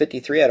numbered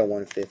 53 out of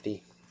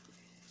 150.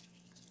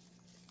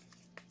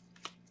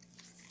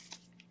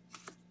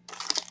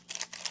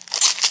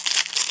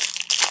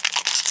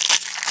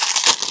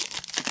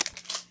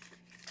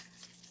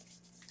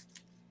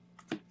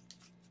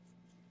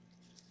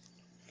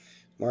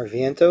 Mark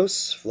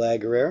Vientos, Vlad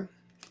Guerrero.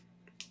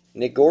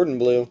 Nick Gordon,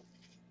 blue.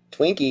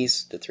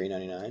 Twinkies to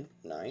 399.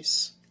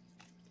 Nice.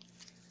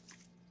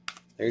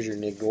 There's your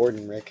Nick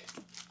Gordon, Rick.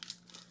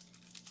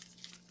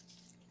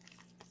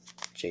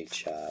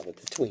 J-Chop with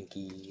the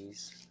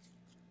Twinkies.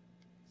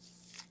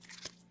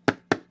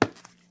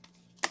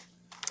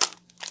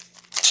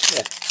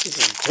 Yeah, this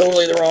is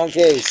totally the wrong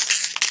case.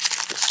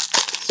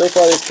 So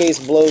far, this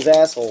case blows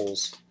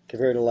assholes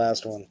compared to the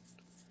last one.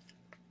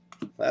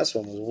 Last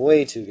one was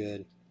way too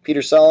good.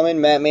 Peter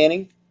Solomon, Matt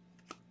Manning,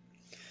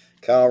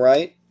 Kyle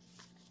Wright.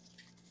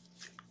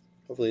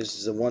 Hopefully this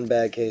is the one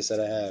bad case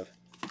that I have.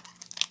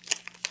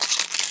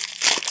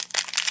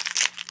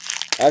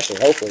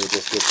 Actually, hopefully it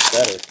just gets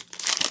better.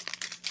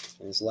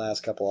 And these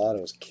last couple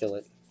autos kill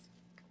it.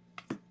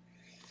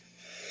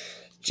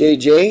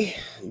 JJ,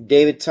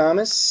 David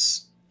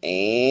Thomas,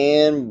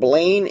 and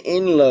Blaine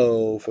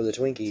Inlow for the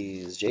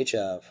Twinkies.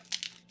 J-Chov.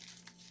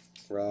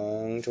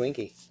 Wrong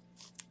Twinkie.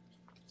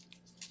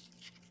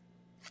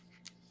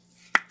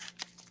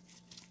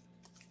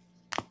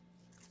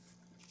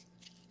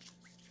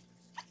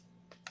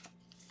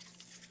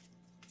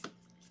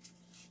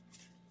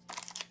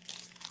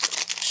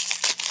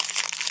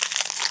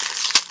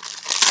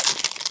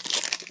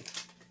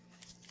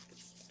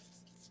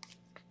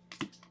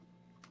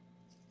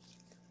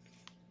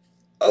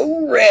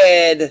 Oh,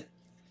 red.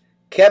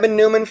 Kevin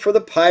Newman for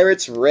the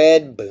Pirates.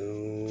 Red.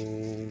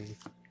 Boom.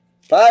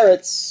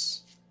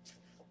 Pirates.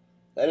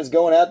 That is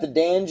going out to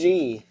Dan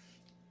G.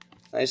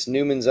 Nice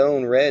Newman's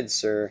own red,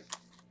 sir.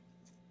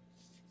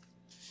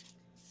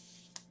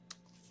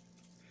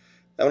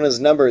 That one is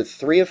numbered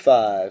 3 of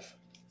 5.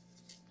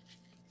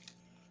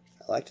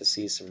 I like to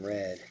see some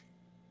red.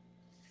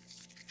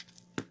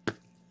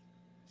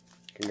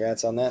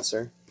 Congrats on that,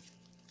 sir.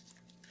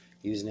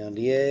 Yusniel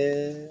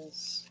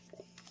Diaz.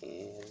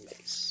 And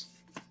base.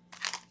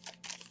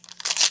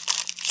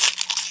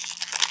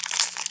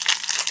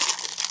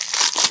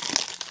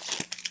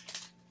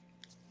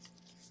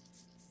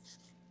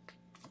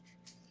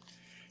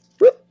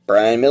 Whoop.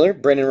 Brian Miller,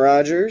 Brendan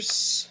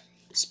Rodgers.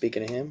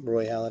 Speaking of him,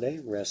 Roy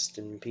Halladay, rest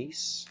in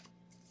peace.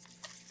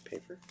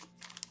 Paper.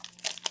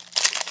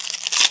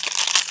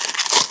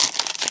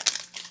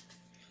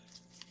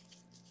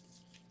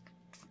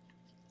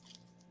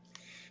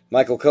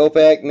 Michael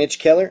Kopech, Mitch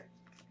Keller.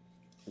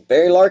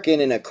 Barry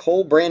Larkin and a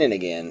Cole Brandon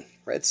again.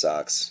 Red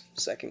Sox.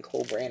 Second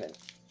Cole Brandon.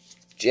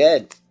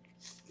 Jed.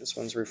 This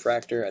one's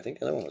refractor. I think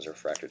the other one was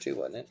refractor too,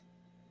 wasn't it?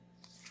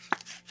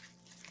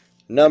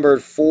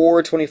 Numbered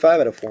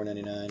 425 out of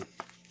 499.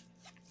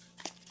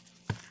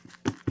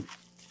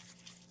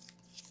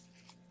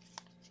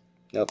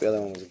 Nope, the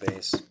other one was a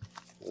base. That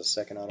was the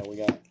second auto we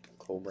got.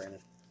 Cole Brandon.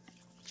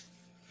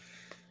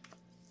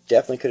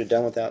 Definitely could have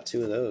done without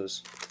 2 of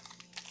those.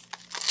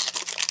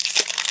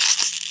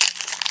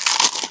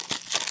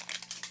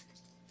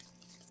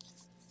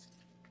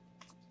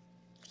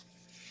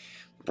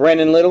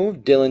 Brandon Little,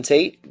 Dylan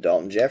Tate,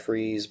 Dalton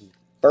Jeffries,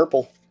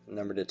 Purple,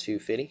 number to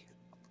 250,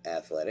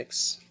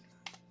 Athletics,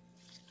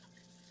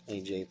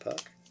 AJ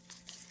Puck.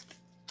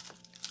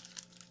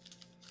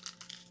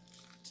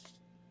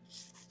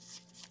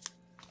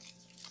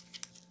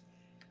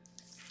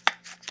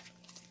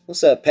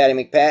 What's up, Patty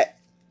McPat?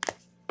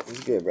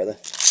 What's good, brother?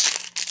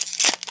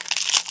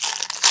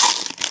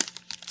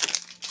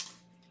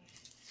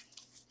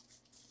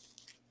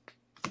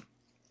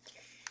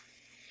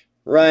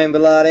 Ryan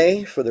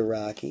Belade for the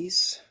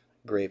Rockies.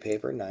 Gray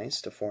paper, nice,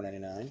 to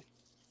 $4.99.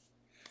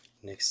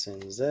 Nick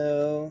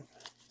Senzel.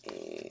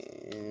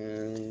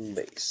 And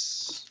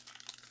base.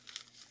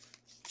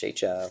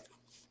 J-Chop.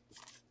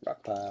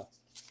 Rock pile.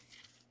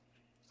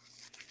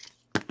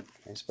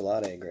 Nice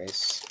Belade,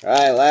 Grace.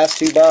 Alright, last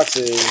 2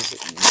 boxes.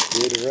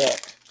 Good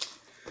ruck.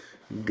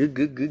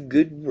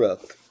 Good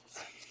ruck.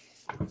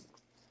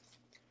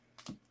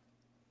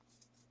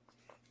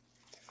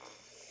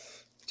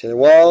 Taylor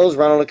Walls,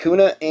 Ronald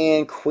Acuna,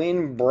 and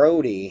Quinn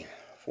Brody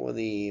for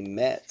the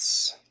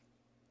Mets.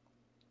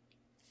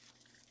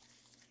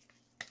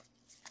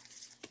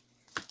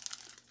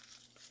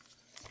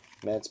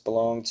 Mets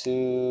belong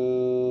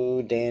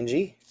to Dan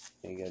G.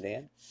 There you go,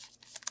 Dan.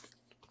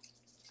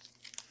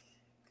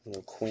 A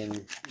little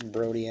Quinn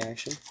Brody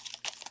action.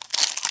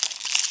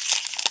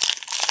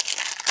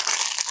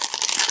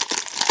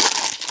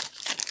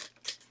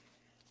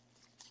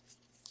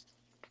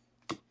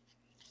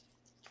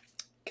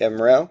 Kevin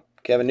Morrell,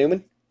 Kevin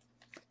Newman.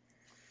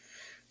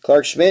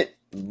 Clark Schmidt,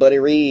 Buddy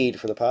Reed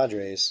for the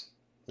Padres.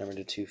 Number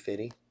to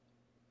 250.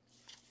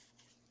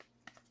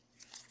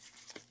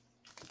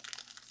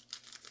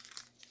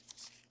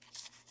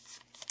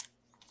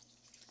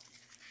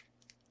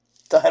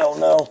 I don't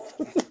know.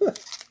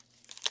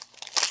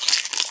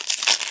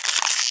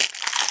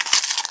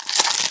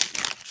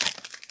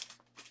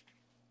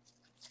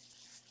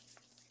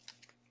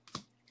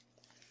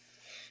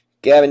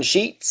 Gavin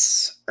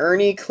Sheets,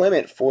 Ernie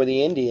Clement for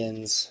the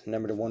Indians.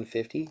 Number to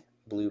 150.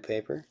 Blue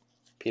paper.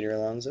 Peter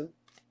Alonso.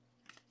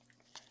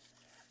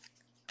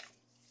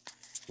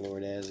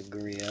 Lourdes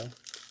Gurriel.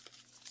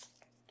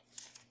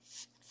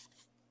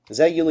 Is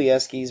that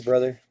Yulieski's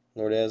brother?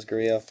 Lourdes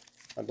Gurriel?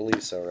 I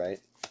believe so, right?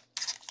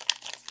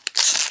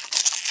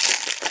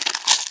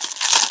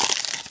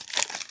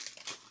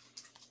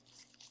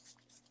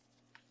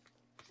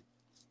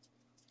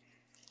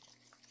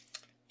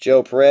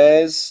 Joe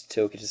Perez,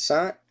 Toki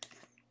Toussaint.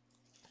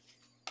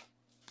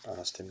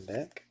 Austin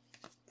Beck.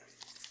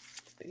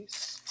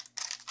 Base.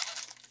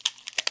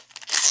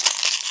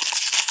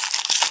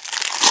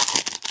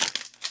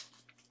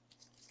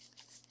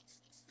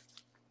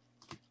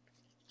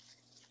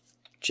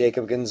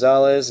 Jacob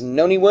Gonzalez,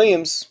 Noni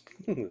Williams.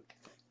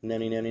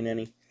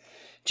 Noni.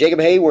 Jacob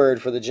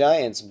Hayward for the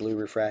Giants, blue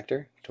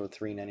refractor to a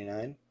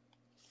 $3.99.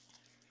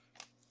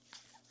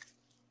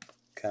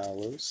 Kyle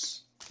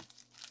Lewis.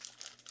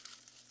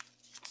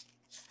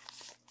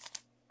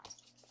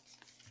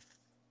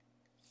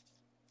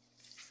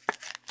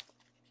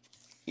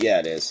 Yeah,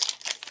 it is.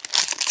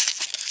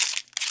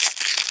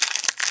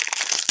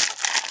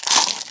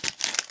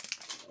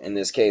 In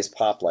this case,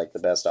 Pop like the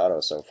best auto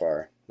so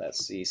far.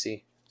 That's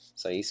Saisi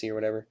or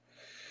whatever.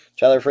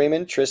 Tyler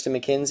Freeman, Tristan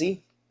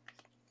McKenzie,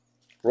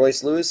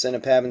 Royce Lewis, and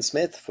a Pavin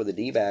Smith for the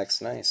D-backs.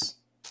 Nice.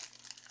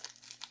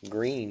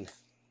 Green.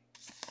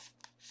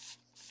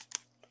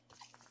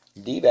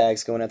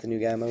 D-backs going at the new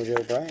guy, Mojo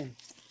O'Brien.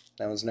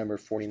 That was number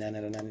 49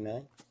 out of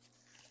 99.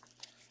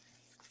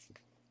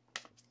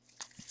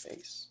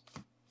 Base.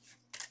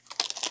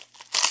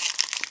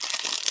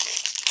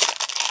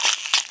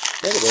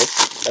 There it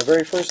is. Our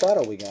very first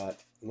auto we got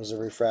was a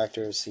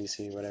refractor of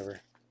CC,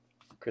 whatever.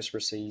 Christopher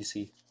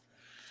Saisi.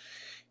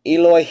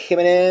 Eloy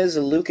Jimenez,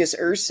 Lucas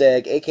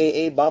Urseg,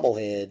 a.k.a.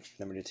 Bobblehead,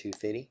 number to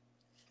 250.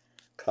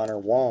 Connor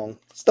Wong.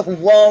 It's the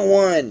wrong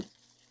one!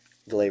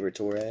 Gleyber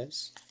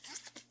Torres.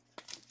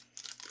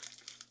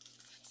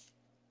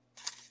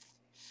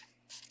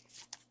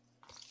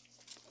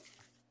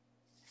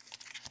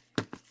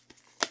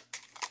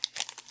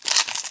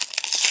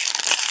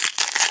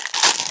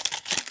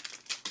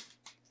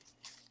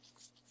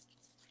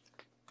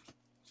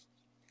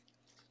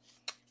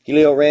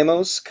 Julio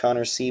Ramos,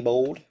 Connor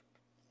Seabold,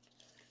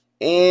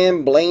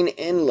 and Blaine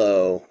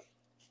Enlow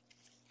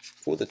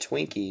for the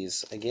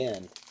Twinkies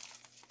again.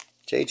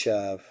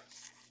 J-Chav.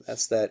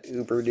 That's that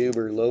uber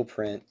duber low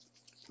print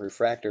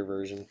refractor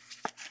version.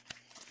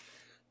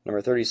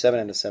 Number 37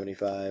 out of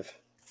 75.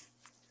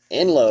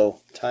 Enlow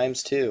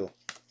times 2.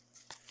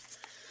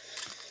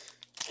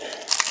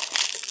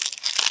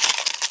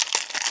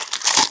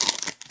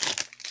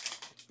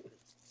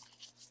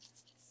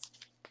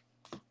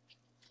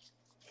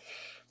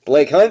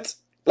 Blake Hunt.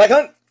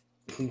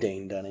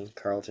 Dane Dunning.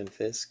 Carlton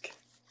Fisk.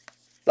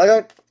 Blake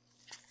Hunt.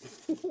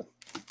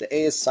 The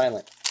A is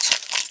silent.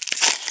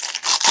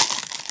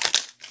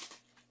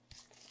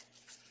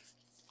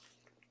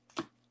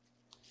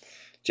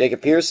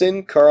 Jacob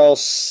Pearson. Carl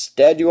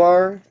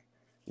Staduar.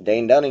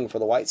 Dane Dunning for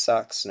the White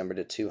Sox. Number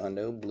to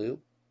 200. Blue.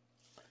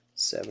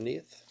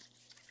 70th.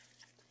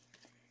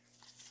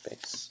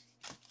 Base.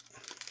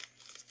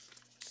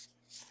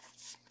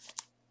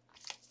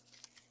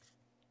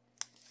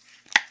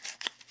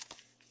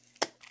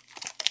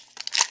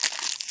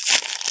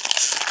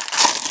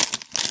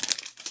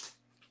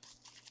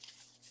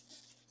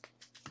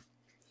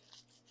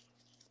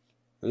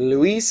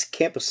 Luis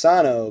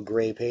Camposano,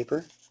 gray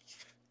paper,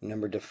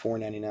 numbered to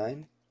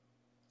 $4.99.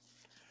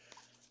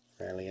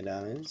 Riley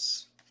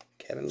Adames,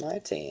 Kevin my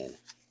tan.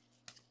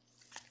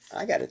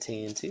 I got a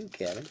tan too,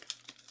 Kevin.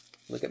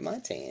 Look at my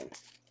tan.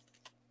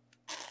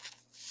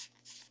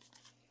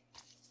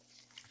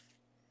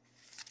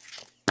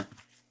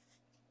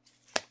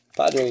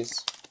 Padres,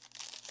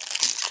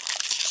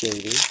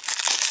 JD.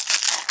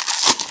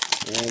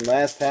 And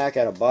last pack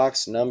out of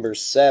box number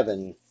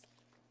 7.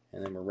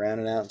 And then we're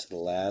rounding out to the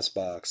last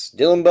box.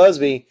 Dylan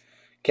Busby,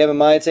 Kevin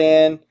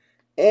Maitan,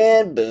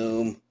 and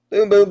boom.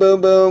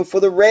 Boom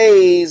for the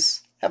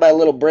Rays. How about a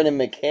little Brendan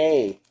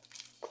McKay?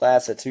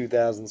 Class of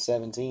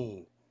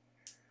 2017.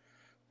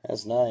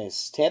 That's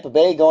nice. Tampa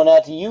Bay going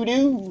out to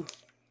you-do.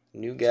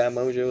 New guy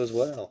Mojo as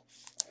well.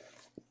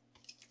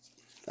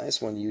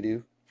 Nice one,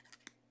 you-do.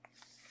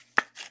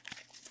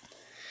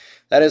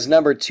 That is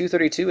number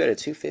 232 out of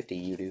 250,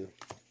 you do.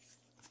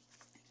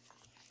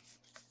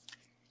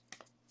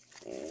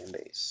 And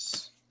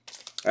base.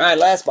 All right,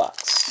 last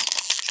box.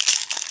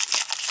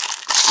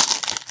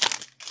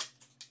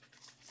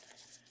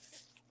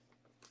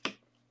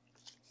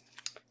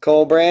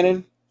 Cole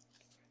Brannon,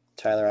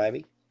 Tyler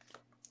Ivey,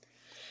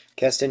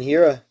 Keston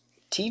Hira,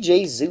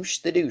 TJ Zoosh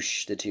the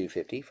Douche, the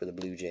 250 for the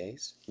Blue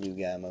Jays. New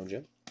Guy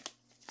Mojo.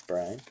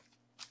 Brian.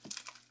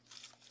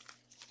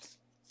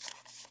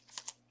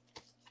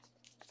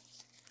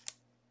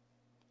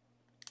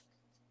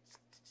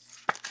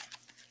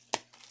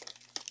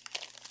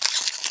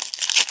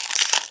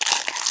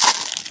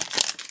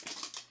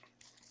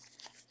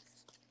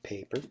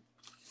 Paper.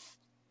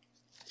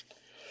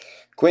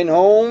 Quentin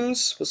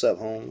Holmes. What's up,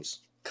 Holmes?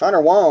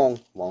 Connor Wong.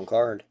 Long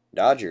card.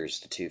 Dodgers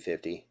to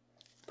 250.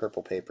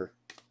 Purple paper.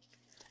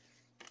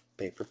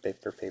 Paper,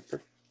 paper,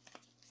 paper.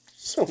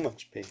 So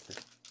much paper.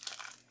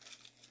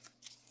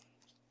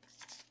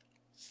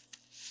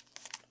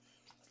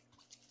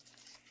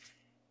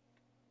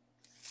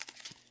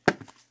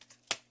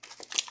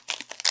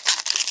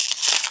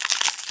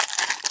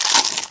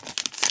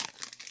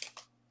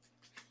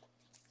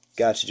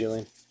 Gotcha,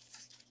 Julian.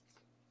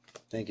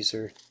 Thank you,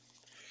 sir.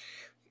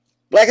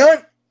 Black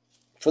Hunt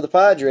for the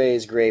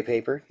Padres, gray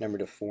paper, number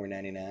to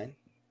 499.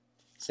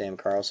 Sam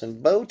Carlson.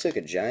 Bo took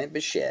a giant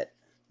Bichette.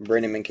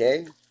 Brendan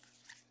McKay.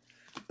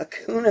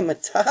 Akuna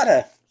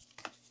Matata.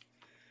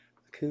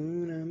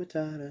 Akuna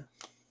Matata.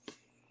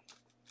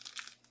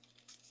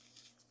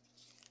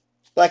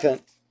 Black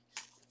Hunt.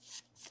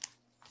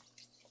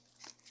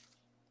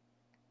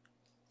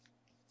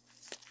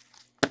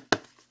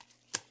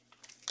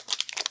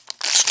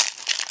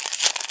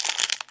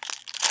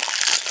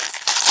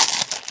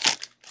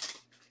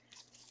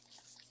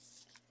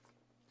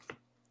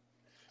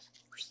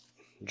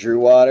 Drew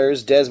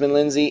Waters, Desmond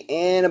Lindsay,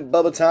 and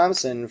Bubba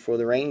Thompson for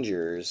the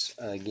Rangers.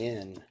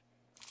 Again,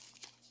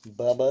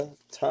 Bubba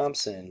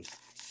Thompson.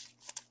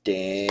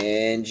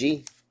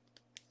 Dangy.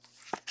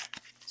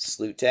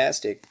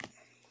 Sleutastic.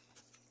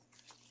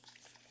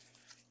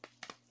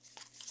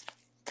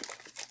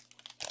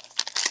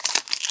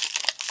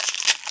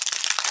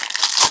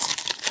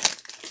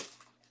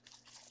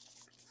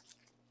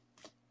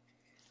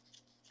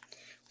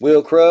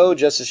 Will Crow,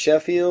 Justice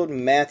Sheffield,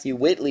 Matthew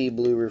Whitley,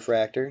 Blue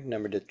Refractor,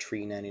 numbered to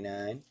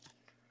 399.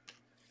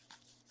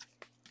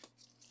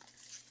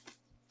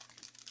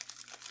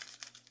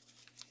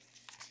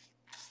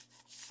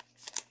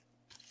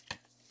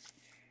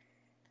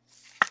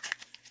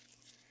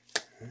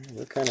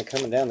 We're kind of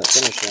coming down the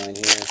finish line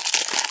here.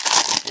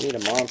 We need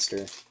a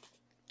monster.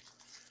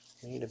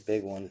 We need a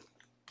big one.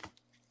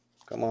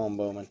 Come on,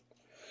 Bowman.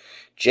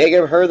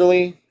 Jacob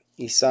Hurley,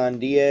 Isan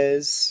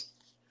Diaz,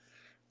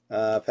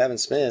 Pavin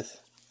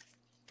Smith.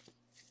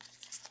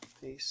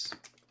 Peace.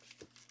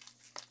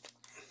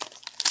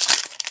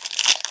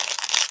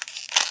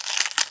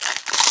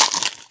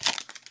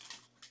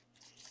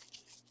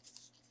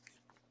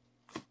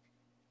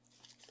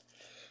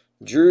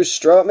 Drew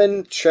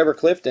Stroutman, Trevor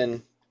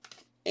Clifton,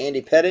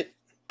 Andy Pettit.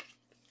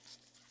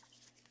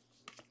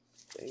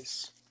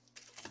 Base.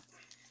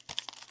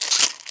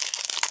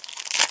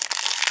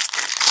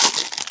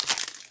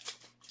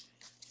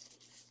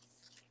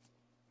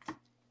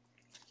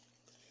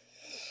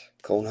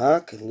 Colton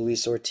Hawk,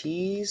 Luis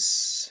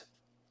Ortiz,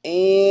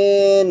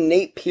 and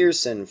Nate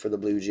Pearson for the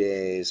Blue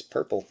Jays.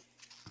 Purple.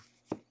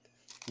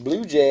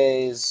 Blue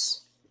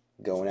Jays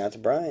going out to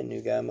Brian,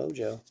 New Guy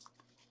Mojo.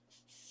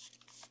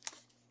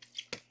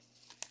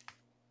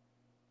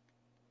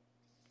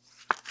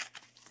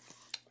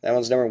 That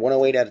one's number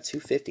 108 out of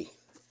 250.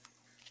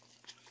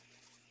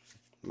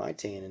 My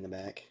tan in the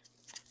back.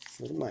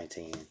 Look at my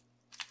tan.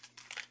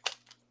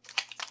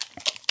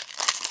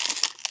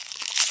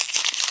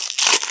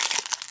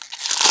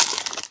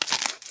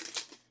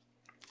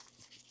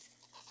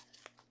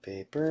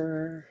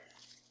 Paper.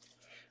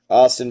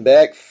 Austin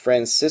Beck,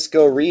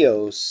 Francisco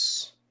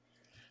Rios,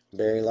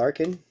 Barry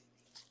Larkin,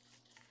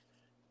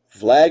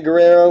 Vlad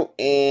Guerrero,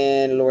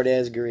 and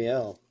Lourdes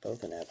Gurriel.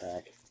 Both in that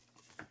pack.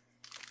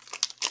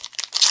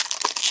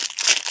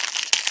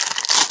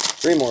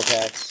 3 more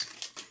packs.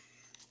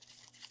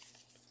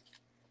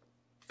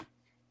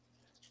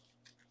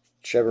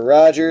 Trevor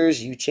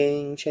Rogers, Yu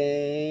Chang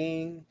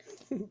Chang,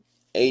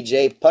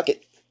 AJ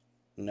Puckett,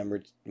 number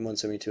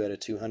 172 out of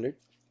 200,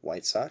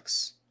 White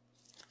Sox.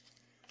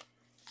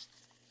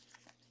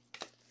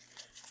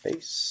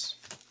 Base.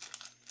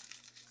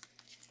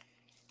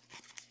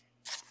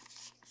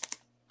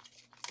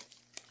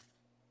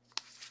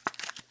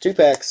 Two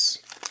packs.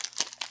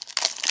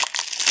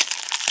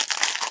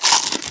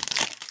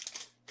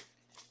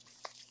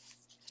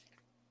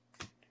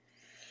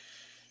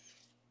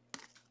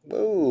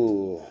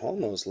 Whoa,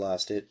 almost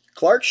lost it.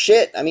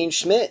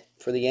 Schmidt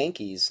for the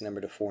Yankees, number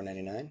to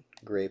 499,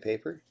 gray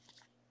paper.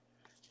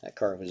 That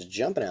card was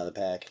jumping out of the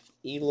pack.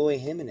 Eloy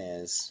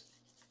Jimenez,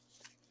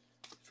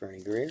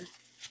 Fernie Greer.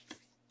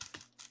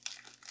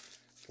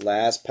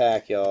 Last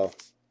pack, y'all.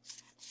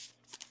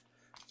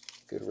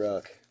 Good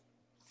luck.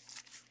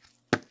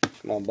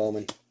 Come on,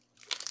 Bowman.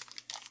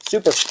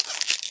 Super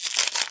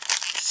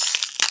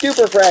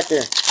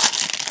Fractor.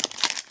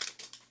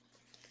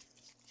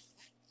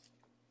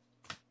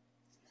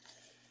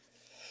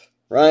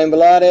 Ryan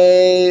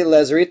Belade,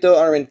 Lazarito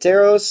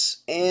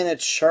Armenteros, and a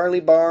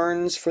Charlie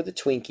Barnes for the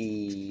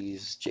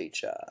Twinkies.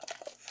 J-Chop.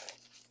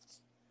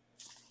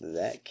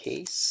 That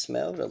case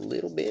smelled a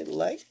little bit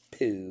like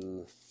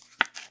poo.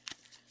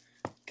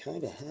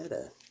 Kind of had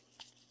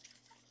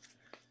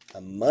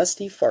a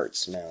musty fart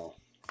smell.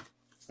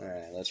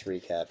 Alright, let's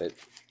recap it.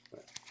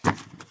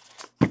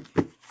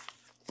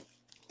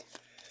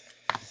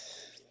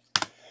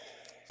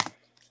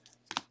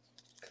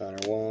 Connor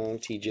Wong,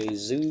 TJ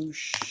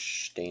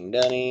Zoosh, Dane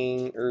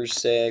Dunning,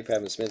 Urseg,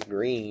 Pavin Smith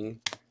Green.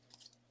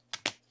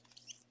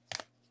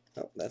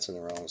 Oh, that's in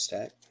the wrong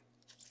stack.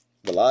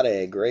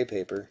 Velade, gray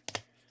paper.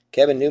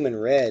 Kevin Newman,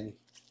 red.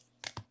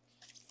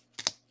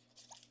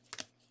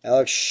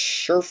 Alex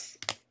Scherf,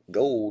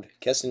 gold.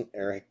 Keston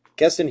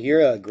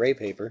Hira, gray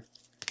paper.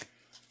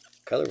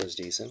 Color was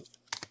decent.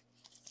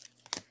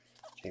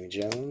 Jamie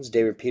Jones,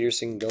 David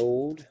Peterson,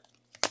 gold.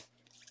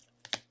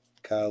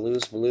 Kyle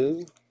Lewis,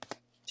 blue.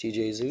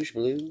 TJ Zoosh,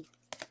 blue.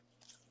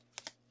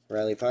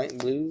 Riley Pint,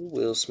 blue.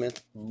 Will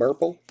Smith,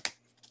 purple.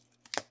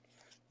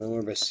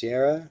 Wilmer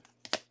Becerra.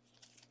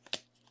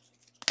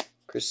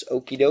 Chris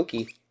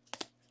Okidoki.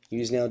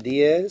 Yusnel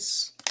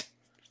Diaz.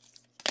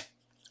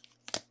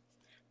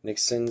 Nick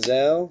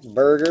Senzel,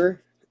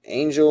 Berger.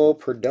 Angel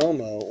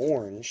Perdomo,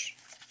 orange.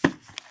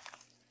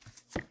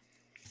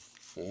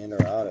 And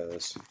our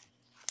autos.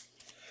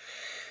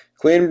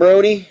 Quinn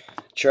Brody.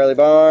 Charlie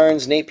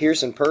Barnes, Nate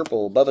Pearson,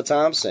 purple. Bubba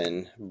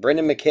Thompson,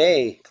 Brendan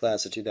McKay,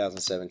 class of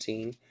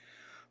 2017.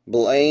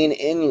 Blaine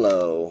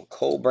Inlow,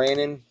 Cole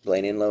Brannon,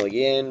 Blaine Inlow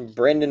again.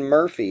 Brendan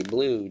Murphy,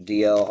 blue.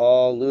 DL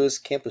Hall, Louis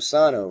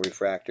Campusano,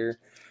 refractor.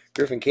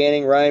 Griffin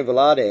Canning, Ryan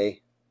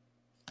Velade.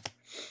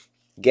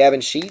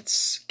 Gavin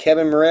Sheets,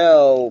 Kevin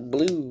Morrell,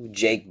 blue.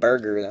 Jake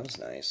Berger, that was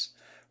nice.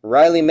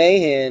 Riley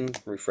Mahan,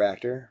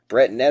 refractor.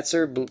 Brett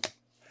Netzer, blue.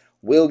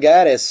 Will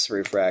Gaddis,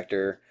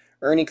 refractor.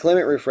 Ernie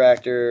Clement,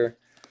 refractor.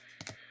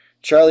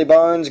 Charlie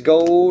Barnes,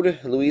 gold.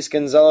 Luis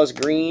Gonzalez,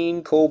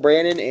 green. Cole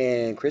Brannon,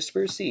 and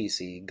Christopher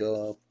Cece,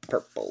 go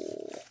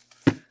purple.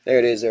 There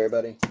it is,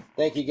 everybody.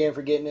 Thank you again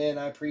for getting in.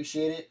 I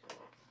appreciate it.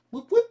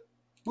 Whoop, whoop.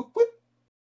 Whoop, whoop.